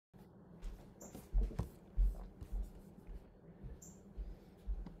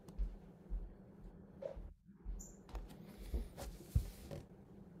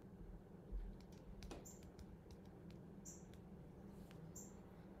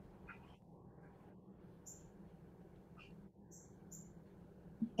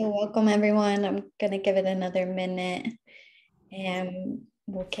So welcome everyone. I'm gonna give it another minute and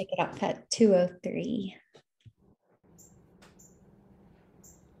we'll kick it off at 2:03.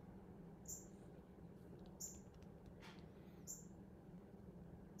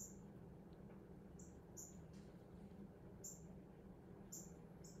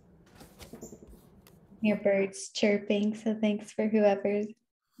 Your birds chirping, so thanks for whoever's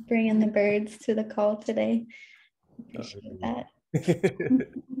bringing the birds to the call today. Appreciate that.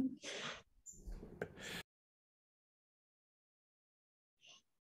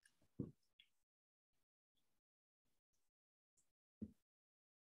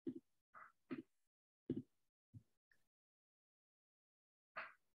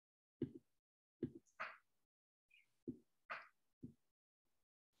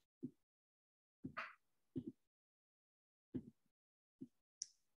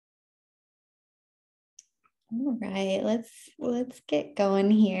 All right, let's get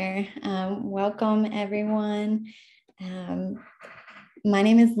going here. Welcome everyone. My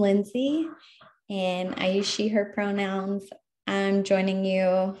name is Lindsay, and I use she, her pronouns. I'm joining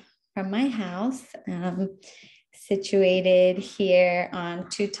you from my house, situated here on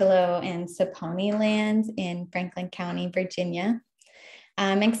Tutelo and Saponi lands in Franklin County, Virginia.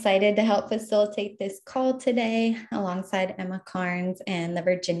 I'm excited to help facilitate this call today alongside Emma Carnes and the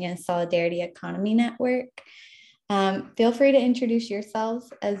Virginia Solidarity Economy Network. Feel free to introduce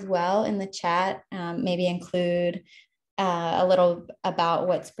yourselves as well in the chat, maybe include a little about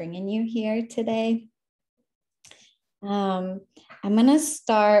what's bringing you here today. I'm going to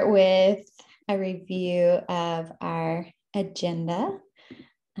start with a review of our agenda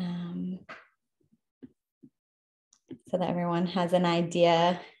so that everyone has an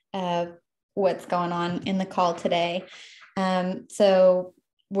idea of what's going on in the call today. So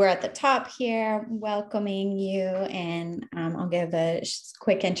we're at the top here welcoming you, and I'll give a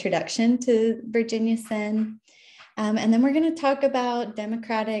quick introduction to Virginia Sin. And then we're going to talk about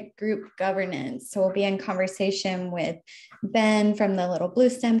democratic group governance. So we'll be in conversation with Ben from the Little Blue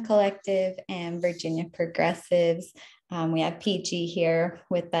Stem Collective and Virginia Progressives. We have PG here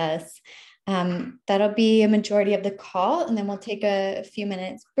with us. That'll be a majority of the call, and then we'll take a few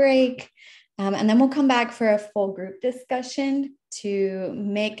minutes break. And then we'll come back for a full group discussion to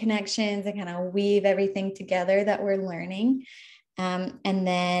make connections and kind of weave everything together that we're learning. And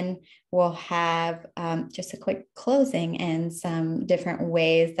then we'll have just a quick closing and some different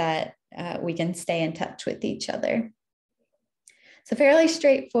ways that we can stay in touch with each other. So fairly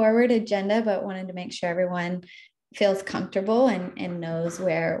straightforward agenda, but wanted to make sure everyone feels comfortable and knows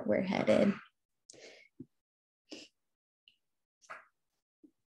where we're headed.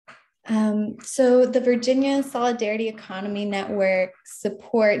 So the Virginia Solidarity Economy Network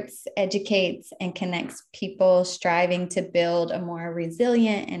supports, educates, and connects people striving to build a more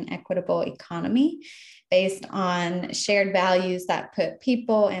resilient and equitable economy based on shared values that put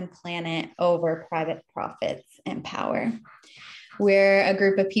people and planet over private profits and power. We're a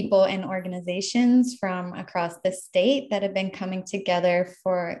group of people and organizations from across the state that have been coming together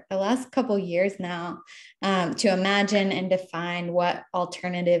for the last couple of years now to imagine and define what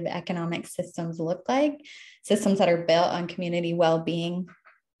alternative economic systems look like, systems that are built on community well-being,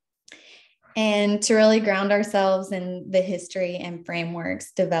 and to really ground ourselves in the history and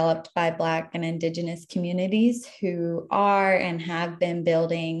frameworks developed by Black and Indigenous communities who are and have been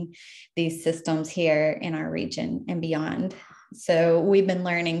building these systems here in our region and beyond. So we've been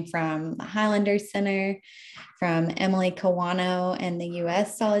learning from the Highlander Center, from Emily Kawano and the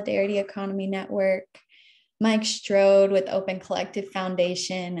U.S. Solidarity Economy Network, Mike Strode with Open Collective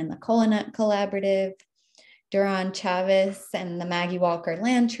Foundation and the Colanut Collaborative, Duran Chavez and the Maggie Walker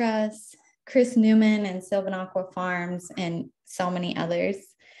Land Trust, Chris Newman and Sylvan Aqua Farms, and so many others.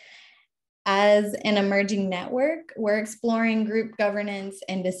 As an emerging network, we're exploring group governance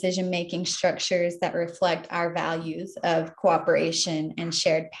and decision-making structures that reflect our values of cooperation and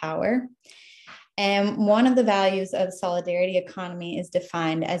shared power. And one of the values of solidarity economy is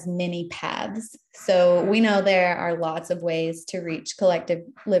defined as many paths. So we know there are lots of ways to reach collective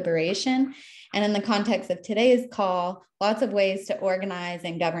liberation. And in the context of today's call, lots of ways to organize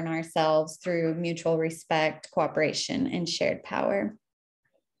and govern ourselves through mutual respect, cooperation, and shared power.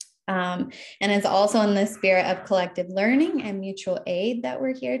 And it's also in the spirit of collective learning and mutual aid that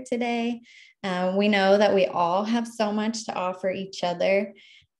we're here today. We know that we all have so much to offer each other.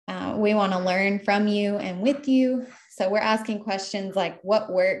 We want to learn from you and with you. So we're asking questions like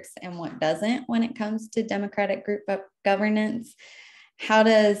what works and what doesn't when it comes to democratic group governance. How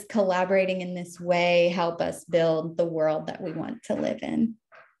does collaborating in this way help us build the world that we want to live in?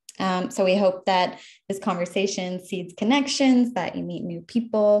 So we hope that this conversation seeds connections, that you meet new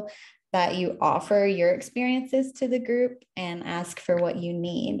people, that you offer your experiences to the group and ask for what you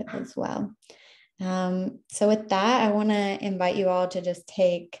need as well. So with that, I want to invite you all to just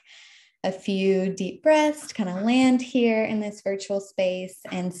take a few deep breaths, kind of land here in this virtual space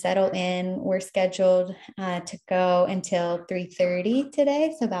and settle in. We're scheduled to go until 3:30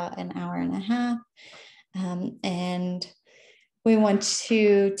 today, so about an hour and a half. And we want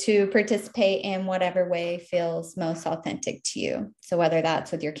you to participate in whatever way feels most authentic to you. So whether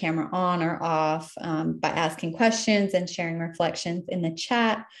that's with your camera on or off, by asking questions and sharing reflections in the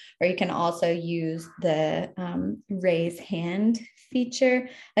chat, or you can also use the raise hand feature.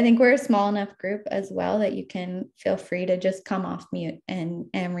 I think we're a small enough group as well that you can feel free to just come off mute and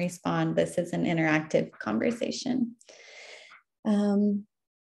respond. This is an interactive conversation.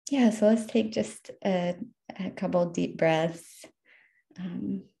 Yeah, so let's take just a couple deep breaths.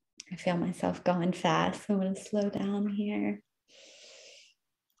 I feel myself going fast, so I'm going to slow down here.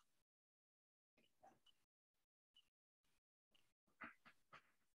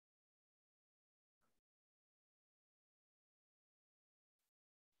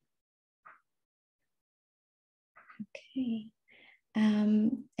 Okay.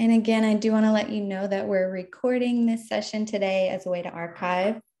 And again, I do want to let you know that we're recording this session today as a way to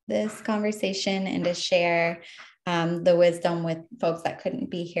archive this conversation and to share the wisdom with folks that couldn't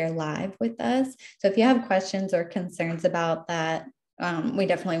be here live with us. So if you have questions or concerns about that, we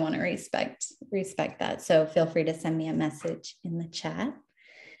definitely want to respect that. So feel free to send me a message in the chat.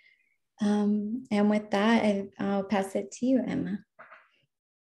 And with that, I'll pass it to you, Emma.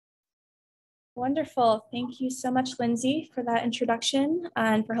 Wonderful. Thank you so much, Lindsay, for that introduction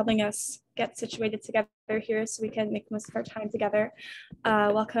and for helping us get situated together here so we can make most of our time together.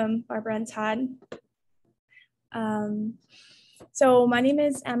 Welcome, Barbara and Todd. So my name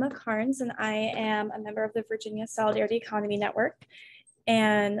is Emma Carnes, and I am a member of the Virginia Solidarity Economy Network.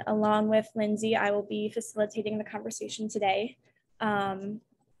 And along with Lindsay, I will be facilitating the conversation today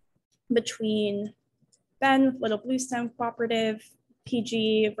between Ben with Little Blue Stem Cooperative,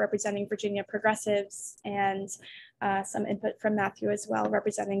 PG representing Virginia Progressives, and some input from Matthew as well,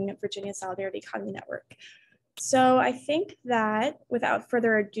 representing Virginia Solidarity Economy Network. So I think that without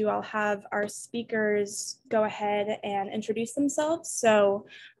further ado, I'll have our speakers go ahead and introduce themselves. So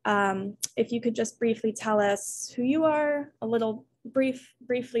if you could just briefly tell us who you are, a little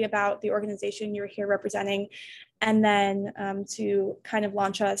briefly about the organization you're here representing, and then to kind of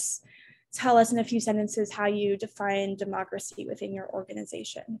launch us, tell us in a few sentences how you define democracy within your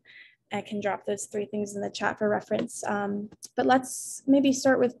organization. I can drop those three things in the chat for reference. But let's maybe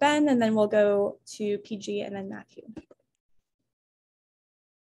start with Ben, and then we'll go to PG and then Matthew.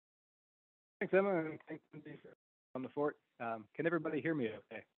 Thanks, Emma, and thanks on the fort. Can everybody hear me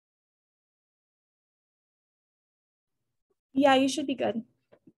okay? Yeah, you should be good.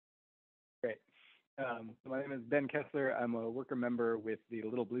 Great. My name is Ben Kessler. I'm a worker member with the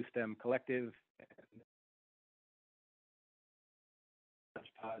Little Blue Stem Collective.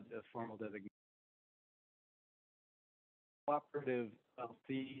 And a formal designation. Cooperative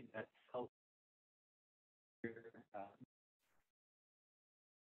LC that sells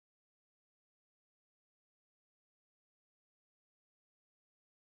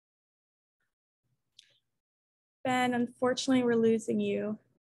Ben, unfortunately, we're losing you.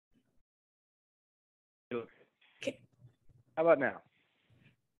 Okay. How about now?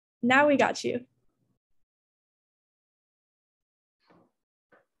 Now we got you.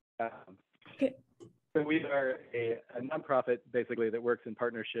 Okay. So we are a nonprofit, basically, that works in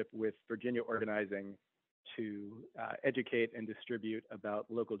partnership with Virginia Organizing to educate and distribute about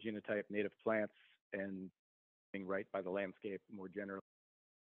local genotype native plants and being right by the landscape more generally.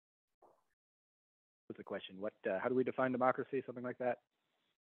 What's the question? How do we define democracy? Something like that?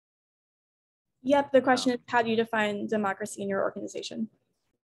 Yep, the question is, how do you define democracy in your organization?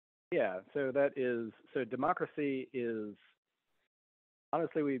 Yeah, so democracy is,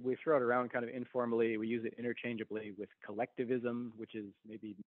 honestly, we throw it around kind of informally. We use it interchangeably with collectivism, which is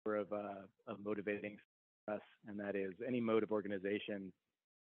maybe more of a motivating for us, and that is any mode of organization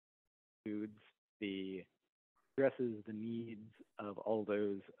addresses the needs of all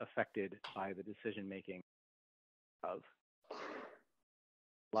those affected by the decision making of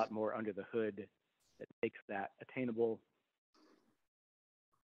a lot more under the hood that makes that attainable.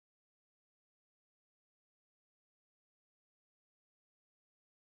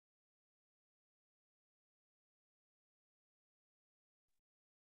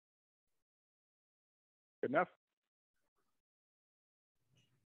 Good enough?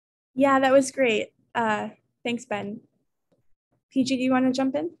 Yeah, that was great. Thanks, Ben. PG, do you want to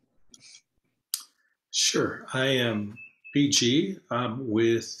jump in? Sure. I am PG. I'm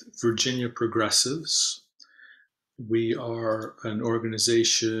with Virginia Progressives. We are an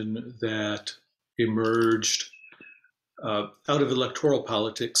organization that emerged out of electoral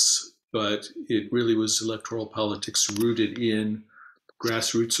politics, but it really was electoral politics rooted in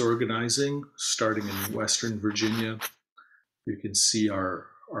grassroots organizing, starting in Western Virginia. You can see our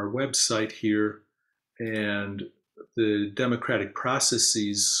website here, and the democratic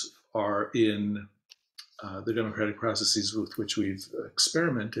processes are in the democratic processes with which we've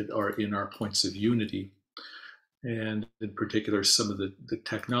experimented are in our points of unity. And in particular, some of the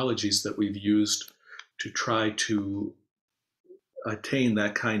technologies that we've used to try to attain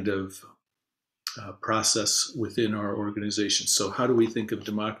that kind of process within our organization. So how do we think of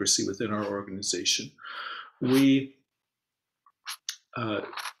democracy within our organization? We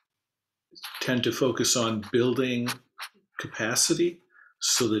tend to focus on building capacity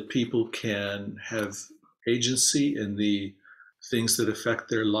so that people can have agency in the things that affect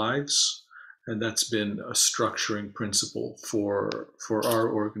their lives. And that's been a structuring principle for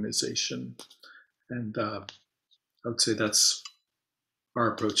our organization. And I would say that's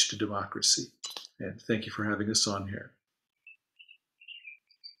our approach to democracy. And thank you for having us on here.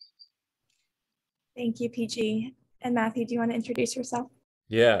 Thank you, PG. And Matthew, do you want to introduce yourself?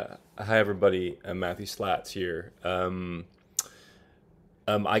 Yeah. Hi, everybody. I'm Matthew Slats here.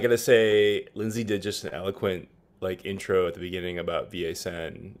 I gotta say, Lindsay did just an eloquent intro at the beginning about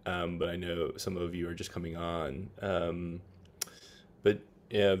VASN, but I know some of you are just coming on. But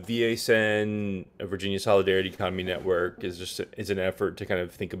yeah, VASN, Virginia Solidarity Economy Network, is an effort to kind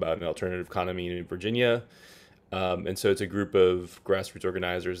of think about an alternative economy in Virginia, and so it's a group of grassroots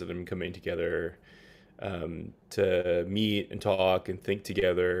organizers that have been coming together to meet and talk and think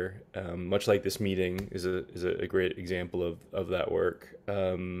together. Much like this meeting is a great example of that work.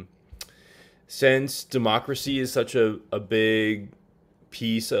 Since democracy is such a big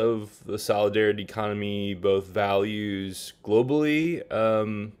piece of the solidarity economy, both values globally,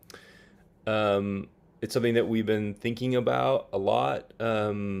 it's something that we've been thinking about a lot.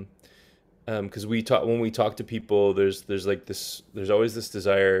 Because when we talk to people, there's always this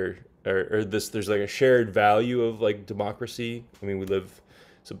desire there's like a shared value of democracy. I mean, we live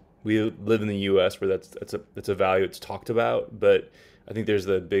in the U.S. where that's a value that's talked about, but I think there's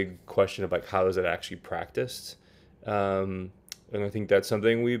the big question of how is it actually practiced, and I think that's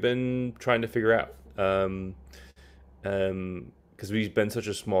something we've been trying to figure out. Because we've been such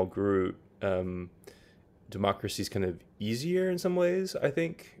a small group, democracy is kind of easier in some ways, I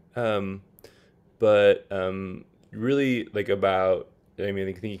think, but really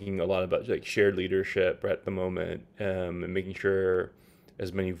thinking a lot about shared leadership at the moment, and making sure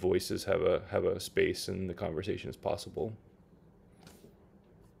as many voices have a space in the conversation as possible.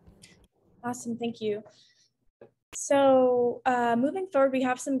 Awesome, thank you. So moving forward, we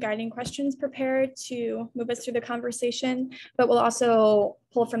have some guiding questions prepared to move us through the conversation, but we'll also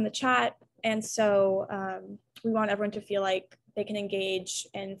pull from the chat. And so we want everyone to feel like they can engage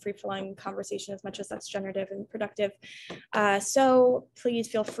in free-flowing conversation as much as that's generative and productive. So please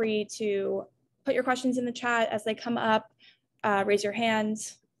feel free to put your questions in the chat as they come up, raise your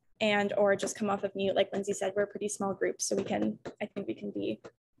hand, and or just come off of mute. Like Lindsay said, we're a pretty small group, so I think we can be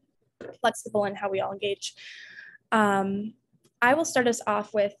flexible in how we all engage. I will start us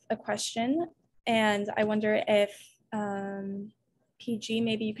off with a question, and I wonder if PG,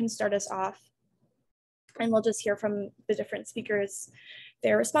 maybe you can start us off, and we'll just hear from the different speakers,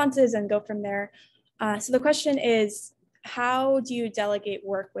 their responses, and go from there. So the question is, how do you delegate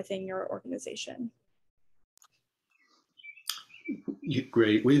work within your organization?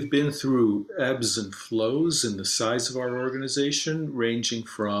 Great. We've been through ebbs and flows in the size of our organization, ranging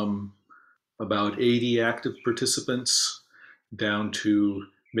from about 80 active participants down to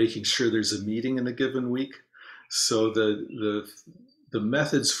making sure there's a meeting in a given week. So the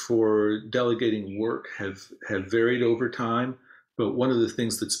methods for delegating work have varied over time, but one of the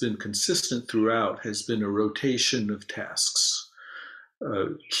things that's been consistent throughout has been a rotation of tasks.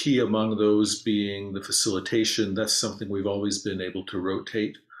 Key among those being the facilitation. That's something we've always been able to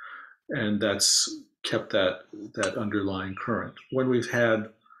rotate, and that's kept that underlying current. When we've had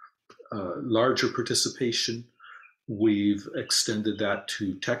larger participation, we've extended that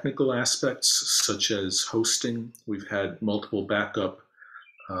to technical aspects such as hosting. We've had multiple backup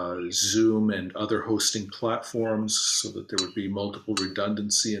Zoom and other hosting platforms so that there would be multiple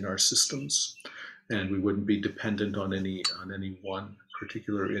redundancy in our systems, and we wouldn't be dependent on any one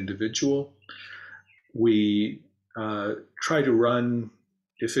particular individual. We try to run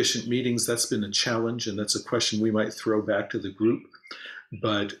efficient meetings. That's been a challenge, and that's a question we might throw back to the group.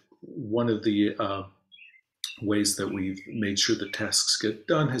 But one of the ways that we've made sure the tasks get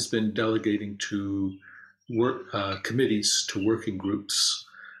done has been delegating to committees, to working groups,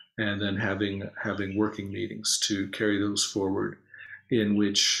 and then having working meetings to carry those forward, in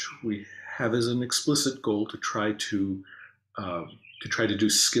which we have as an explicit goal to try to do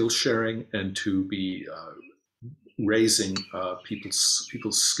skill sharing and to be raising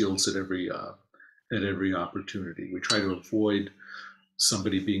people's skills at every opportunity. We try to avoid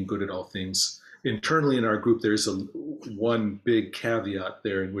somebody being good at all things. Internally in our group, there's one big caveat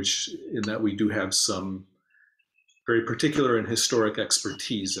there, in that we do have some very particular and historic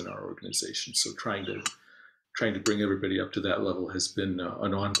expertise in our organization. So trying to bring everybody up to that level has been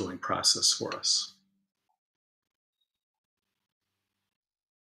an ongoing process for us.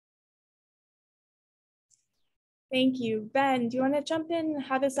 Thank you. Ben, do you want to jump in?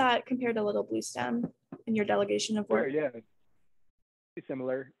 How does that compare to Little Blue STEM in your delegation of work? Sure, yeah, it's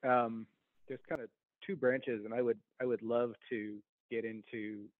similar. There's kind of two branches, and I would love to get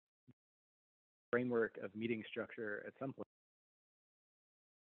into framework of meeting structure at some point.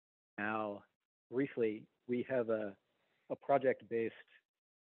 Now, briefly, we have a project-based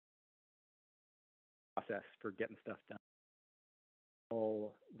process for getting stuff done,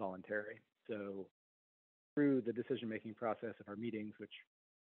 all voluntary. So through the decision-making process of our meetings, which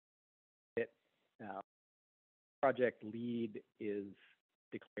project lead is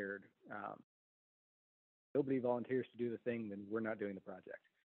declared. Nobody volunteers to do the thing, then we're not doing the project.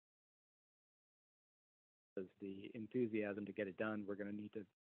 Because the enthusiasm to get it done, we're going to need to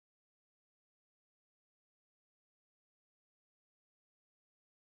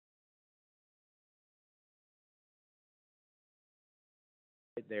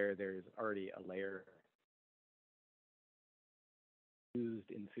there's already a layer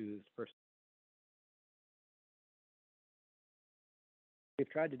enthused person. We've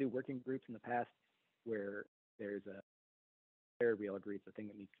tried to do working groups in the past where there's a layer we all agree it's the thing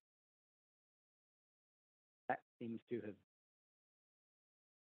that needs. That seems to have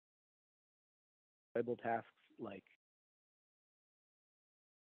enjoyable tasks like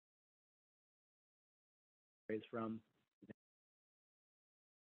from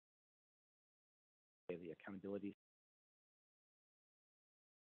the accountability.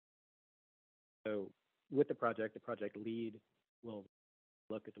 So with the project lead will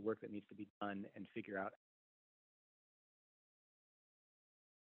look at the work that needs to be done and figure out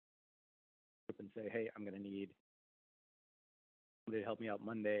and say, hey, I'm going to need somebody to help me out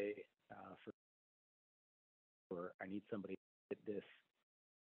Monday or I need somebody to get this.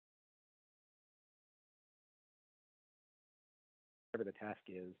 Whatever the task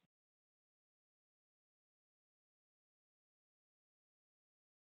is.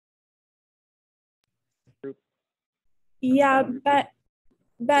 Group. Yeah,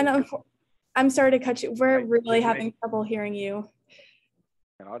 Ben, I'm sorry to cut you. We're really having trouble hearing you.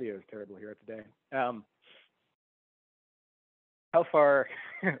 And audio is terrible here today. How far,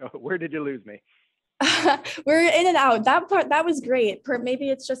 where did you lose me? We're in and out. That part, that was great. Maybe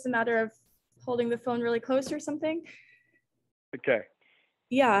it's just a matter of holding the phone really close or something. Okay.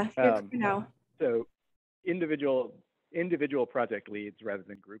 Yeah, you're clear now. So individual project leads rather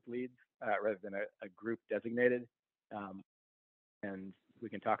than group leads, rather than a group designated. And we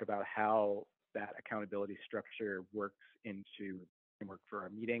can talk about how that accountability structure works into framework for our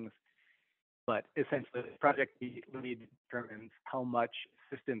meetings. But essentially, the project lead determines how much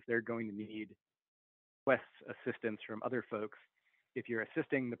assistance they're going to need, requests assistance from other folks. If you're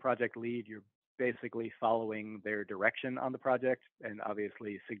assisting the project lead, you're basically following their direction on the project, and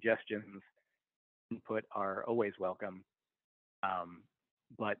obviously suggestions, input are always welcome.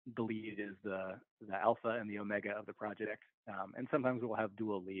 But the lead is the alpha and the omega of the project. And sometimes we'll have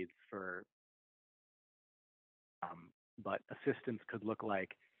dual leads for, but assistance could look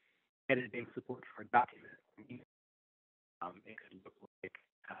like editing support for a document. It could look like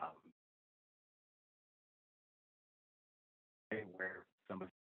where some of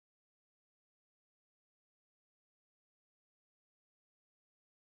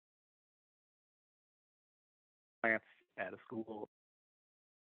plants at a school.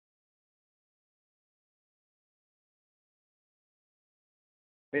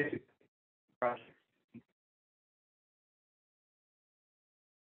 Basic project.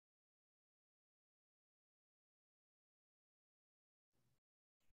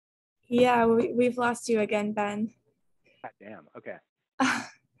 Yeah, we've lost you again, Ben. God damn. Okay.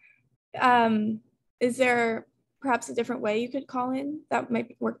 Is there perhaps a different way you could call in that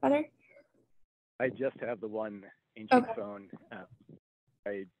might work better? I just have the one ancient phone.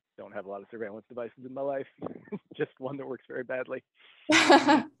 I don't have a lot of surveillance devices in my life, just one that works very badly.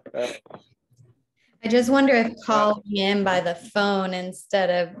 I just wonder if calling in by the phone instead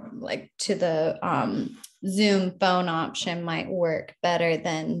of like to the Zoom phone option might work better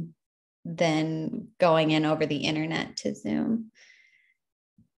than going in over the internet to Zoom.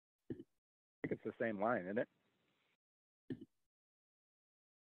 I think it's the same line, isn't it?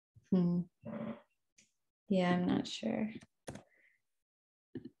 Yeah, I'm not sure.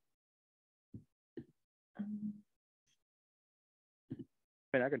 I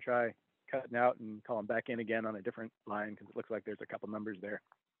mean, I can try cutting out and calling back in again on a different line because it looks like there's a couple numbers there.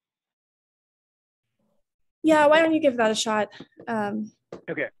 Yeah, why don't you give that a shot?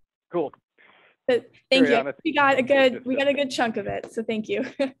 Okay, cool. But thank you. We got a good chunk of it, so thank you.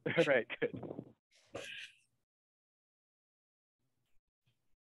 All right, good.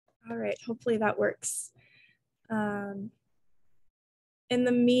 All right, hopefully that works. In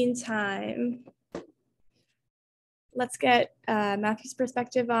the meantime, let's get Matthew's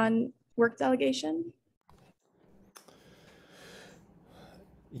perspective on work delegation.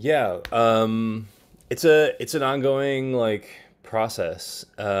 Yeah, it's an ongoing like process.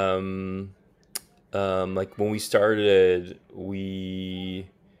 Like when we started, we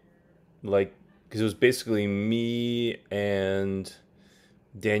like because it was basically me and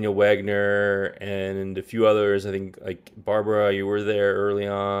Daniel Wagner and a few others. I think like Barbara, you were there early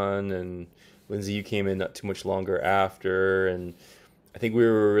on, and Lindsay, you came in not too much longer after. And I think we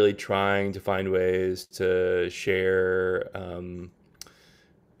were really trying to find ways to share the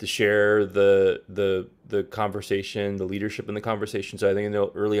conversation, the leadership in the conversation. So I think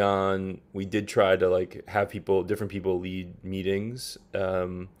early on we did try to like have different people lead meetings,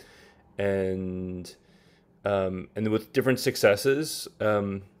 and with different successes. I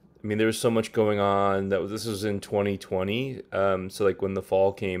mean, there was so much going on this was in 2020. So like when the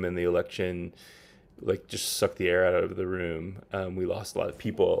fall came and the election like just sucked the air out of the room, we lost a lot of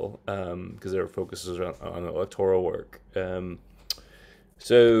people because their focus was on electoral work.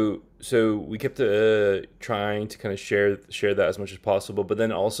 So we kept trying to kind of share that as much as possible, but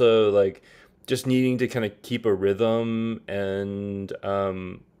then also like just needing to kind of keep a rhythm and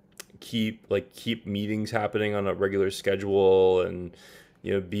keep meetings happening on a regular schedule, and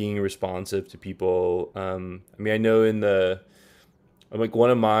being responsive to people. I mean, I know like one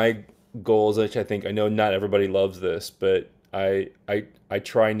of my goals, which I think I know not everybody loves this, but I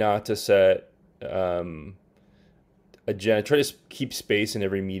try not to set agenda. Try to keep space in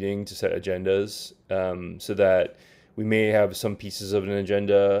every meeting to set agendas, so that we may have some pieces of an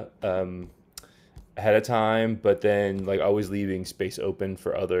agenda ahead of time, but then like always leaving space open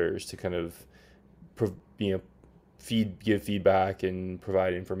for others to kind of give feedback and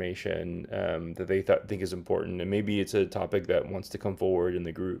provide information that they think is important, and maybe it's a topic that wants to come forward in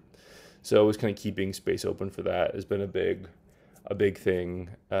the group. So always kind of keeping space open for that has been a big thing.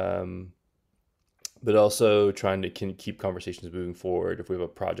 But also trying to keep conversations moving forward if we have a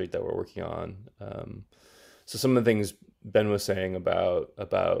project that we're working on. So some of the things Ben was saying about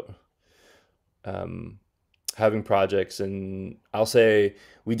having projects, and I'll say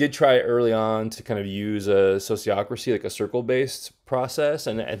we did try early on to kind of use a sociocracy, like a circle-based process,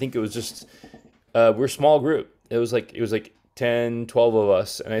 and I think it was just we're a small group. It was like 10, 12 of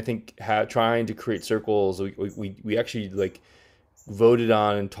us, and I think trying to create circles, we actually like voted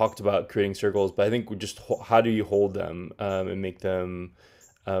on and talked about creating circles, but I think we just how do you hold them and make them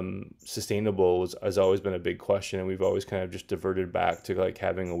sustainable has always been a big question, and we've always kind of just diverted back to like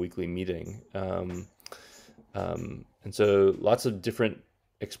having a weekly meeting. And so lots of different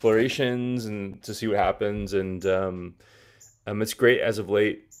explorations and to see what happens, and it's great. As of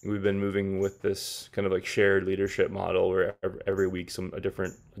late, we've been moving with this kind of like shared leadership model where every week a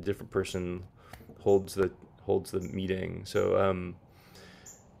different person holds the meeting. So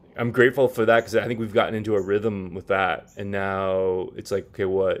I'm grateful for that, because I think we've gotten into a rhythm with that, and now it's like, okay,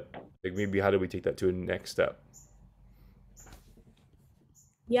 maybe how do we take that to a next step?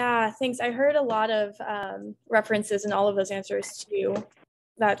 Yeah, thanks. I heard a lot of references in all of those answers to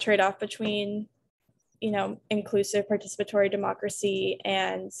that trade-off between, inclusive participatory democracy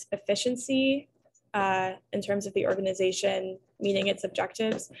and efficiency in terms of the organization meeting its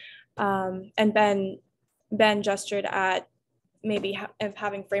objectives. And Ben gestured at maybe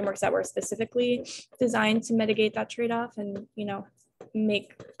having frameworks that were specifically designed to mitigate that trade-off and,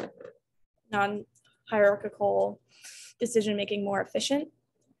 make non-hierarchical decision-making more efficient.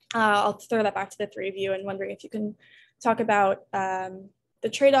 I'll throw that back to the three of you and wondering if you can talk about the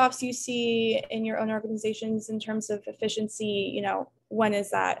trade-offs you see in your own organizations in terms of efficiency. When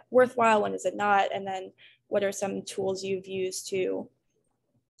is that worthwhile, when is it not? And then what are some tools you've used to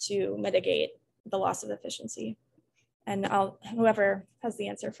to mitigate the loss of efficiency. And whoever has the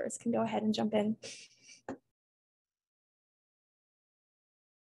answer first can go ahead and jump in.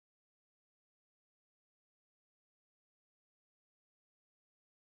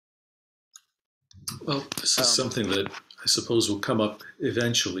 Well, this is something that I suppose will come up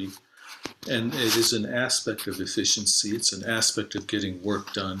eventually, and it is an aspect of efficiency. It's an aspect of getting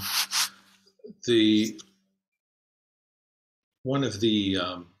work done. One of the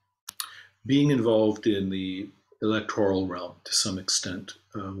being involved in the electoral realm to some extent,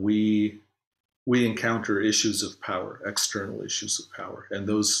 we encounter issues of power, external issues of power, and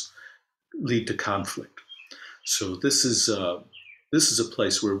those lead to conflict. So this is a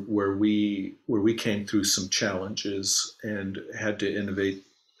place where we came through some challenges and had to innovate,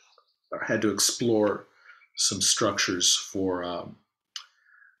 had to explore some structures for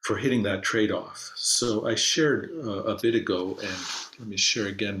hitting that trade-off. So I shared a bit ago, and let me share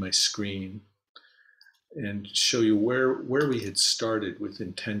again my screen and show you where we had started with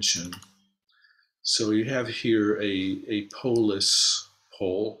intention. So you have here a polis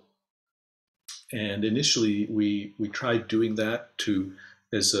poll, and initially we tried doing that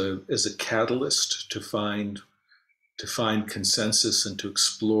as a catalyst to find consensus and to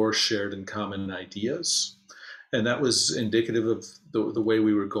explore shared and common ideas, and that was indicative of the way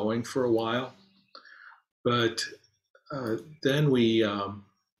we were going for a while. But then we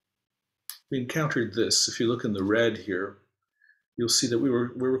encountered this. If you look in the red here, you'll see that we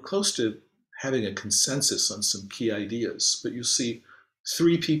were close to having a consensus on some key ideas, but you see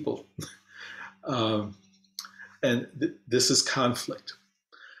 3 people, and this is conflict.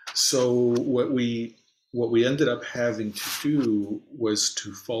 So what we ended up having to do was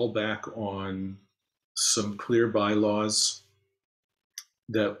to fall back on some clear bylaws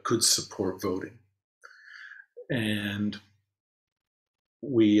that could support voting, and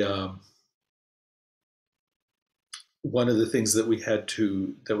we one of the things that we had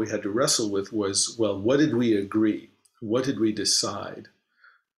to wrestle with was, well, what did we agree? What did we decide?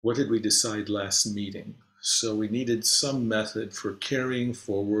 What did we decide last meeting? So we needed some method for carrying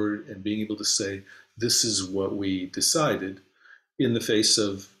forward and being able to say, this is what we decided, in the face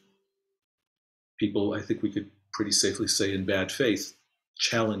of people, I think we could pretty safely say in bad faith,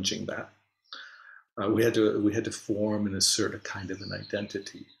 challenging that. We had to form and assert a kind of an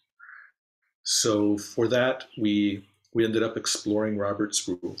identity. So for that, we ended up exploring Robert's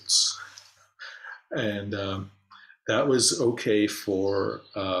rules, and that was okay for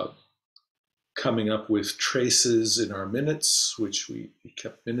coming up with traces in our minutes, which we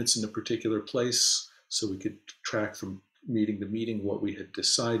kept minutes in a particular place so we could track from meeting to meeting what we had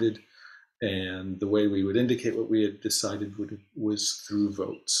decided, and the way we would indicate what we had decided was through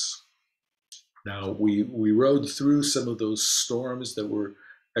votes. Now, we rode through some of those storms that were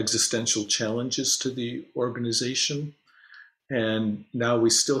existential challenges to the organization, and now we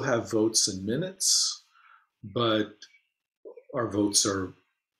still have votes and minutes, but our votes are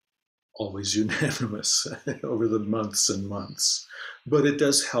always unanimous over the months and months. But it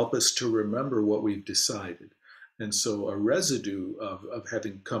does help us to remember what we've decided. And so a residue of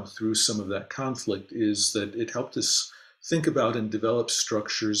having come through some of that conflict is that it helped us think about and develop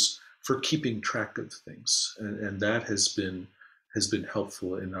structures for keeping track of things. And that has been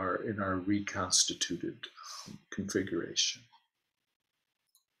helpful in our reconstituted configuration.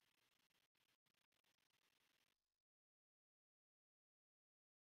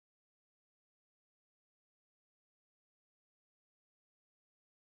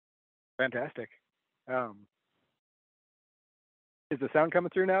 Fantastic. Is the sound coming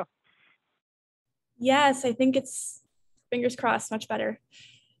through now? Yes, I think it's, fingers crossed, much better.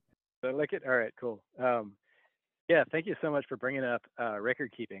 I like it. All right, cool. Yeah, thank you so much for bringing up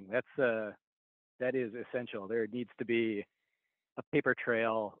record keeping. That is essential. There needs to be a paper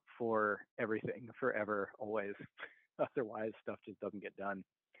trail for everything, forever, always. Otherwise, stuff just doesn't get done.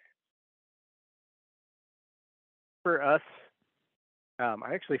 For us,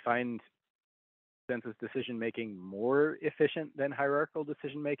 I actually find consensus decision making more efficient than hierarchical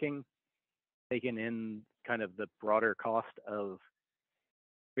decision making, taken in kind of the broader cost of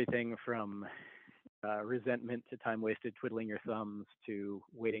everything from resentment to time wasted twiddling your thumbs to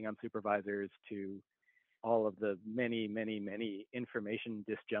waiting on supervisors to all of the many, many, many information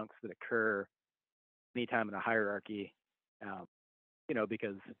disjuncts that occur anytime in a hierarchy.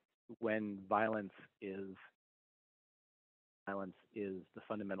 Because when violence is the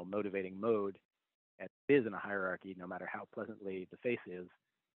fundamental motivating mode, and it is in a hierarchy, no matter how pleasantly the face is,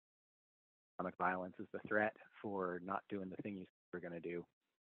 economic violence is the threat for not doing the thing you were going to do.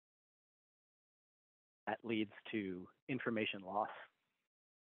 That leads to information loss.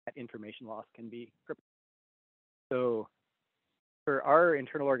 that information loss can be prepared. So for our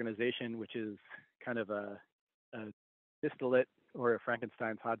internal organization, which is kind of a distillate or a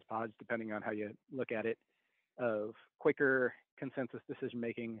Frankenstein's hodgepodge, depending on how you look at it, of Quaker consensus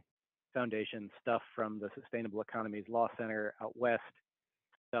decision-making foundation stuff from the Sustainable Economies Law Center out west,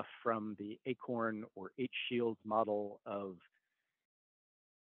 stuff from the ACORN or H Shields model of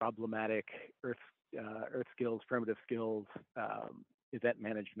problematic earth skills, primitive skills, event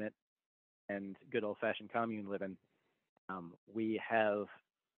management, and good old-fashioned commune living. We have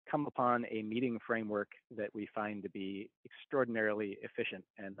come upon a meeting framework that we find to be extraordinarily efficient,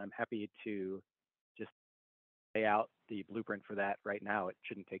 and I'm happy to just lay out the blueprint for that right now. It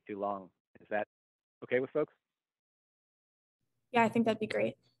shouldn't take too long. Is that okay with folks? Yeah, I think that'd be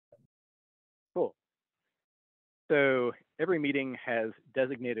great. Cool. So every meeting has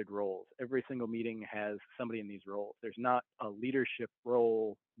designated roles. Every single meeting has somebody in these roles. There's not a leadership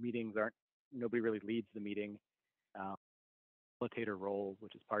role. Meetings aren't, nobody really leads the meeting. Facilitator role,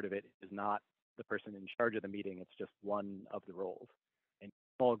 which is part of it, is not the person in charge of the meeting. It's just one of the roles. In a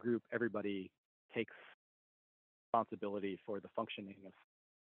small group, everybody takes responsibility for the functioning of.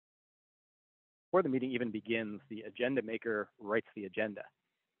 Before the meeting even begins, the agenda maker writes the agenda.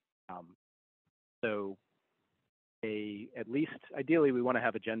 So at least, ideally, we want to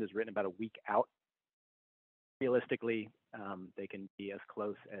have agendas written about a week out. Realistically, they can be as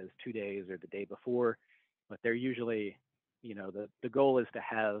close as 2 days or the day before, but they're usually, the goal is to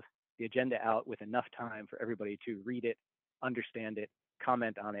have the agenda out with enough time for everybody to read it, understand it,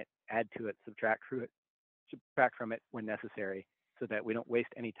 comment on it, add to it, subtract from it when necessary, so that we don't waste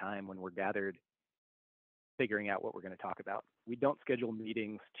any time when we're gathered figuring out what we're going to talk about. We don't schedule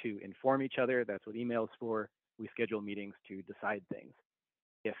meetings to inform each other. That's what email is for. We schedule meetings to decide things.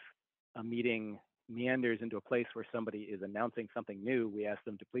 If a meeting meanders into a place where somebody is announcing something new, we ask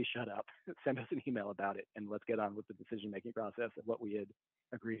them to please shut up, send us an email about it, and let's get on with the decision-making process of what we had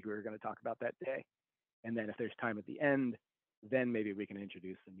agreed we were going to talk about that day. And then if there's time at the end, then maybe we can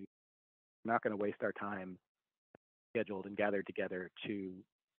introduce a new. We're not going to waste our time scheduled and gathered together to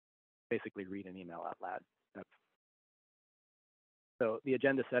basically read an email out loud. So the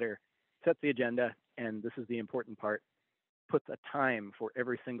agenda setter sets the agenda, and this is the important part, puts a time for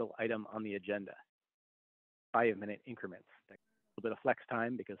every single item on the agenda, 5-minute increments. A little bit of flex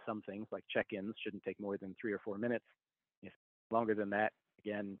time because some things like check-ins shouldn't take more than 3 or 4 minutes. If longer than that,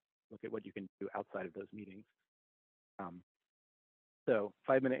 again, look at what you can do outside of those meetings. So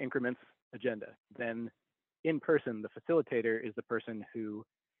 5-minute increments agenda. Then in person, the facilitator is the person who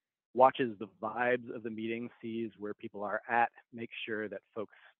watches the vibes of the meeting, sees where people are at, makes sure that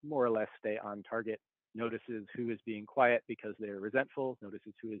folks more or less stay on target, notices who is being quiet because they're resentful,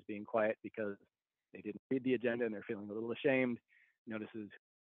 notices who is being quiet because they didn't read the agenda and they're feeling a little ashamed, notices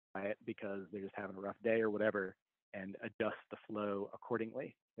quiet because they're just having a rough day or whatever, and adjusts the flow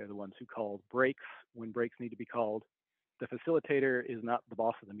accordingly. They're the ones who call breaks when breaks need to be called. The facilitator is not the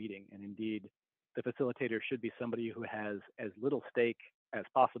boss of the meeting, and indeed, the facilitator should be somebody who has as little stake as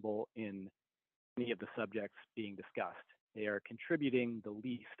possible in any of the subjects being discussed. They are contributing the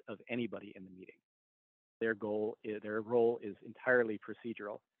least of anybody in the meeting. Their role is entirely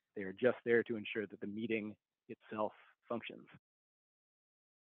procedural. They are just there to ensure that the meeting itself functions.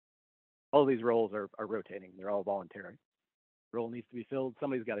 All of these roles are rotating. They're all voluntary. The role needs to be filled.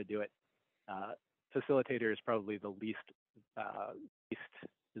 Somebody's got to do it. Facilitator is probably the least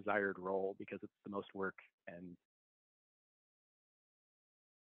desired role because it's the most work, and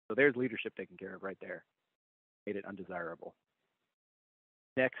so there's leadership taken care of right there. Made it undesirable.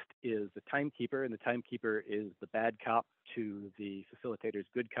 Next is the timekeeper, and the timekeeper is the bad cop to the facilitator's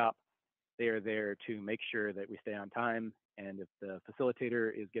good cop. They are there to make sure that we stay on time, and if the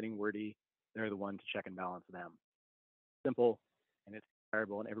facilitator is getting wordy, they're the one to check and balance them. Simple, and it's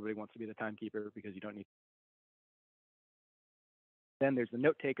desirable, and everybody wants to be the timekeeper because you don't need. Then there's the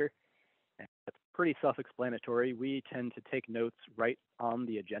note taker. And that's pretty self-explanatory. We tend to take notes right on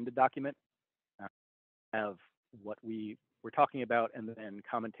the agenda document, have what we're talking about, and then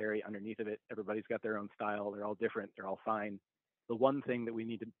commentary underneath of it. Everybody's got their own style. They're all different. They're all fine. The one thing that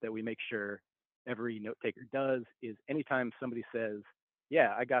we make sure every note taker does is anytime somebody says,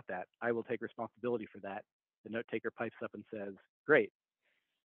 "Yeah, I got that. I will take responsibility for that," the note taker pipes up and says, "Great.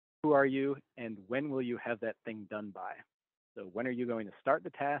 Who are you, and when will you have that thing done by?" So when are you going to start the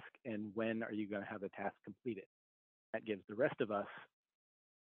task, and when are you going to have the task completed? That gives the rest of us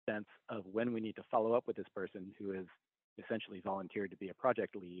a sense of when we need to follow up with this person who has essentially volunteered to be a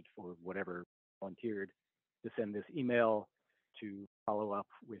project lead for whatever volunteered, to send this email, to follow up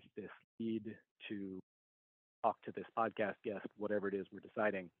with this lead, to talk to this podcast guest, whatever it is we're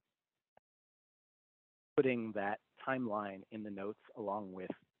deciding, putting that timeline in the notes along with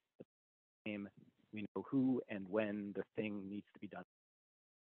the name, we know who and when the thing needs to be done.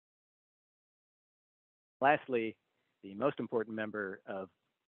 Lastly, the most important member of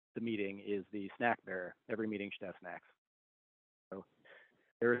the meeting is the snack bearer. Every meeting should have snacks. So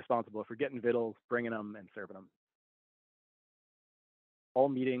they're responsible for getting vittles, bringing them, and serving them. All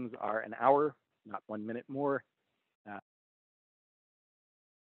meetings are an hour, not 1 minute more.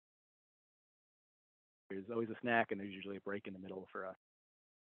 There's always a snack, and there's usually a break in the middle for us.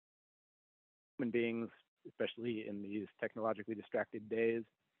 Human beings, especially in these technologically distracted days,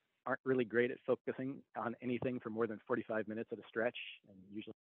 aren't really great at focusing on anything for more than 45 minutes at a stretch, and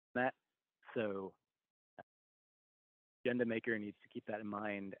usually that. So agenda maker needs to keep that in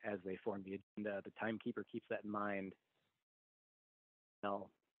mind as they form the agenda. The timekeeper keeps that in mind. And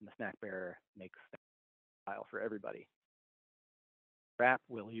the snack bearer makes that file for everybody. Wrap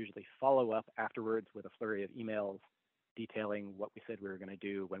will usually follow up afterwards with a flurry of emails detailing what we said we were going to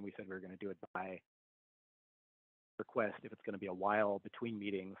do, when we said we were going to do it by. Request, if it's going to be a while between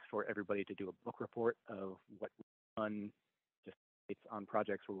meetings, for everybody to do a book report of what we've done, just it's on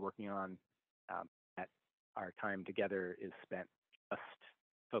projects we're working on. That our time together is spent just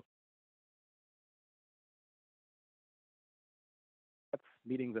focused. That's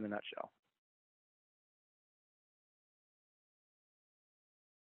meetings in a nutshell.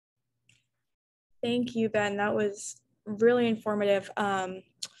 Thank you, Ben. That was really informative.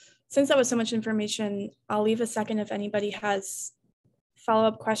 Since that was so much information, I'll leave a second if anybody has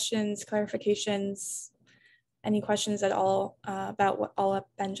follow-up questions, clarifications, any questions at all about what all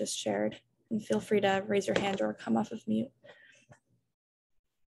Ben just shared. And feel free to raise your hand or come off of mute.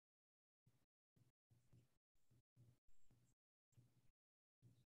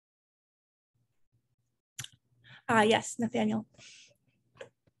 Yes, Nathaniel.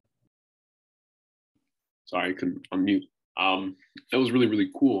 Sorry, I couldn't unmute. That was really, really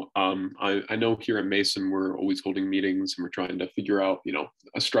cool. I know here at Mason, we're always holding meetings and we're trying to figure out,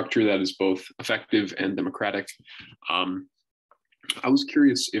 a structure that is both effective and democratic. I was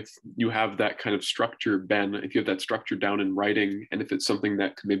curious if you have that kind of structure, Ben, if you have that structure down in writing, and if it's something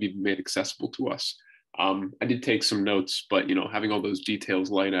that could maybe be made accessible to us. I did take some notes, but having all those details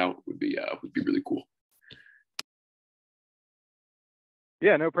laid out would be really cool.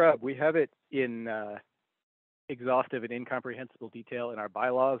 Yeah, no problem. We have it in exhaustive and incomprehensible detail in our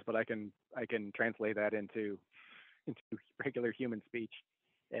bylaws, but I can translate that into regular human speech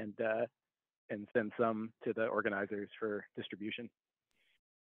and send some to the organizers for distribution.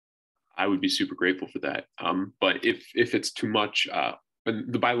 I would be super grateful for that. But if it's too much,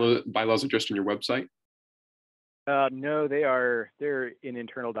 the bylaws are just on your website? No, they're in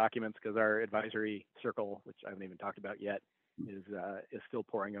internal documents because our advisory circle, which I haven't even talked about yet, is still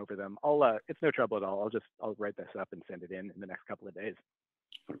poring over them. It's no trouble at all. I'll write this up and send it in the next couple of days.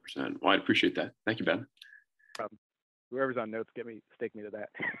 100%. Well, I appreciate that. Thank you, Ben. Whoever's on notes, stake me to that.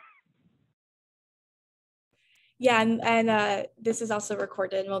 Yeah, and this is also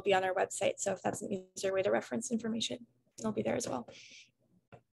recorded and will be on our website. So if that's an easier way to reference information, it'll be there as well.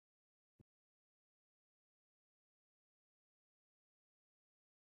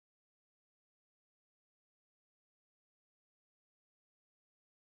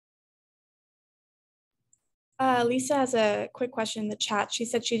 Lisa has a quick question in the chat. She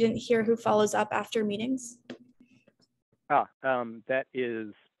said she didn't hear who follows up after meetings. That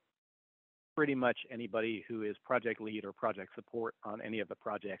is pretty much anybody who is project lead or project support on any of the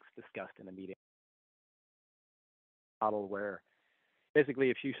projects discussed in the meeting. Model where basically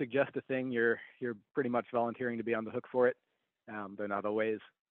if you suggest a thing, you're pretty much volunteering to be on the hook for it. They're not always.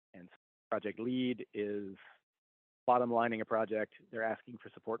 And project lead is bottom lining a project. They're asking for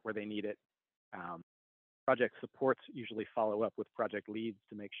support where they need it. Project supports usually follow up with project leads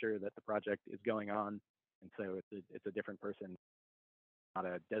to make sure that the project is going on. And so it's a different person, not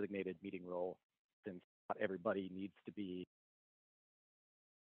a designated meeting role, since not everybody needs to be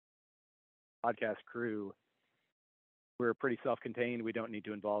podcast crew. We're pretty self-contained. We don't need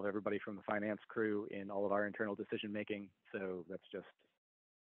to involve everybody from the finance crew in all of our internal decision making. So that's just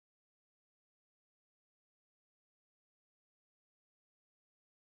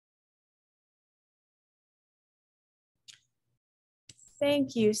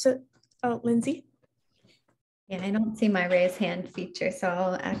Thank you. So, Lindsay. Yeah, I don't see my raise hand feature, so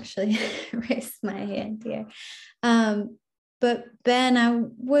I'll actually raise my hand here. But Ben, I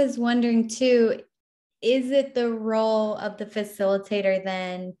was wondering too, is it the role of the facilitator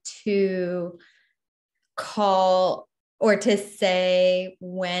then to call or to say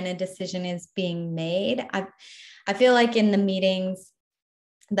when a decision is being made. I feel like in the meetings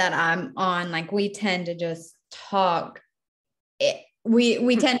that I'm on, like we tend to just talk.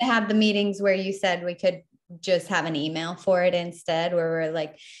 We tend to have the meetings where you said we could just have an email for it instead, where we're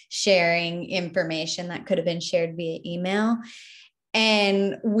like sharing information that could have been shared via email.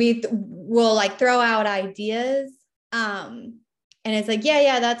 And we will like throw out ideas. And it's like,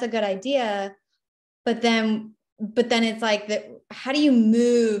 yeah, that's a good idea. But then it's like that. How do you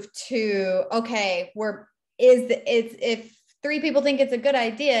move to, okay, if 3 people think it's a good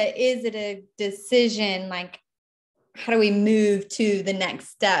idea, is it a decision? Like, how do we move to the next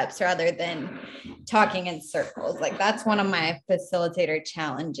steps rather than talking in circles? Like that's one of my facilitator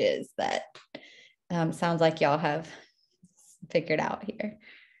challenges that sounds like y'all have figured out here.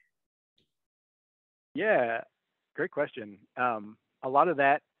 Yeah, great question. A lot of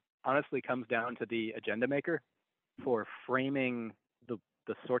that honestly comes down to the agenda maker for framing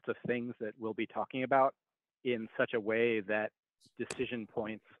the sorts of things that we'll be talking about in such a way that decision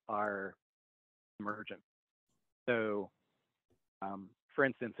points are emergent. So, for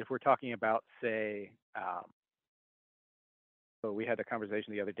instance, if we're talking about, say, so we had a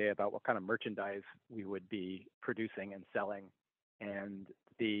conversation the other day about what kind of merchandise we would be producing and selling, and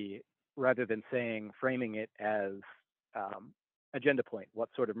rather than framing it as agenda point, what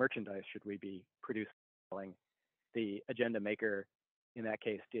sort of merchandise should we be producing and selling? The agenda maker in that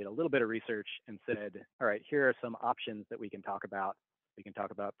case did a little bit of research and said, all right, here are some options that we can talk about. We can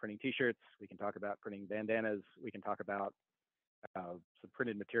talk about printing t-shirts, we can talk about printing bandanas, we can talk about some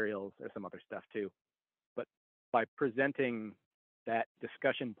printed materials or some other stuff too. But by presenting that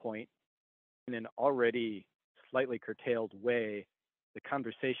discussion point in an already slightly curtailed way, the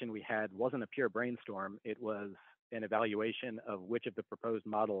conversation we had wasn't a pure brainstorm, it was an evaluation of which of the proposed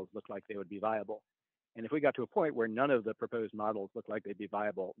models looked like they would be viable. And if we got to a point where none of the proposed models looked like they'd be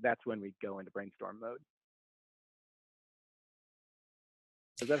viable, that's when we'd go into brainstorm mode.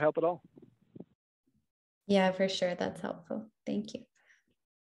 Does that help at all? Yeah, for sure. That's helpful. Thank you.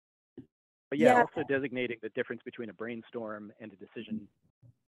 But yeah, also designating the difference between a brainstorm and a decision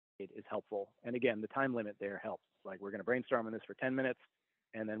is helpful. And again, the time limit there helps. Like we're going to brainstorm on this for 10 minutes,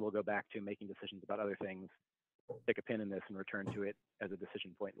 and then we'll go back to making decisions about other things, stick a pin in this and return to it as a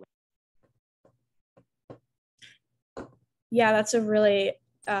decision point. Yeah, that's a really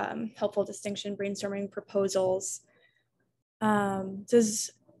helpful distinction, brainstorming proposals.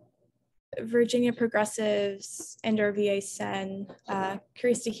 Does Virginia Progressives and or VA-SEN,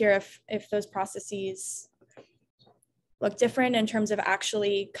 curious to hear if those processes look different in terms of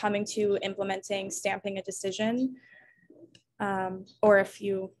actually coming to implementing, stamping a decision, or if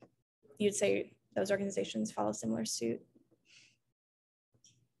you'd say those organizations follow similar suit.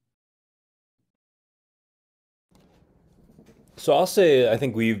 So I'll say I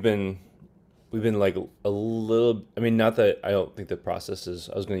think we've been like a little. I mean, not that I don't think the process is.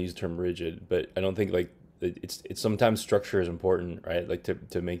 I was going to use the term rigid, but I don't think like it's sometimes structure is important, right? Like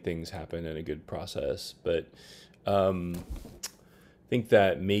to make things happen in a good process. But I think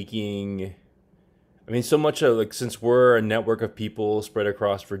that making. I mean, so much of like since we're a network of people spread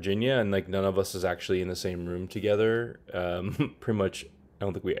across Virginia, and like none of us is actually in the same room together. Pretty much, I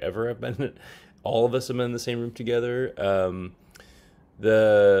don't think we ever have been. All of us have been in the same room together.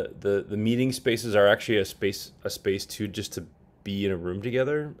 The meeting spaces are actually a space too, just to be in a room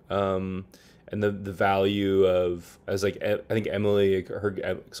together. And the value of, as like I think Emily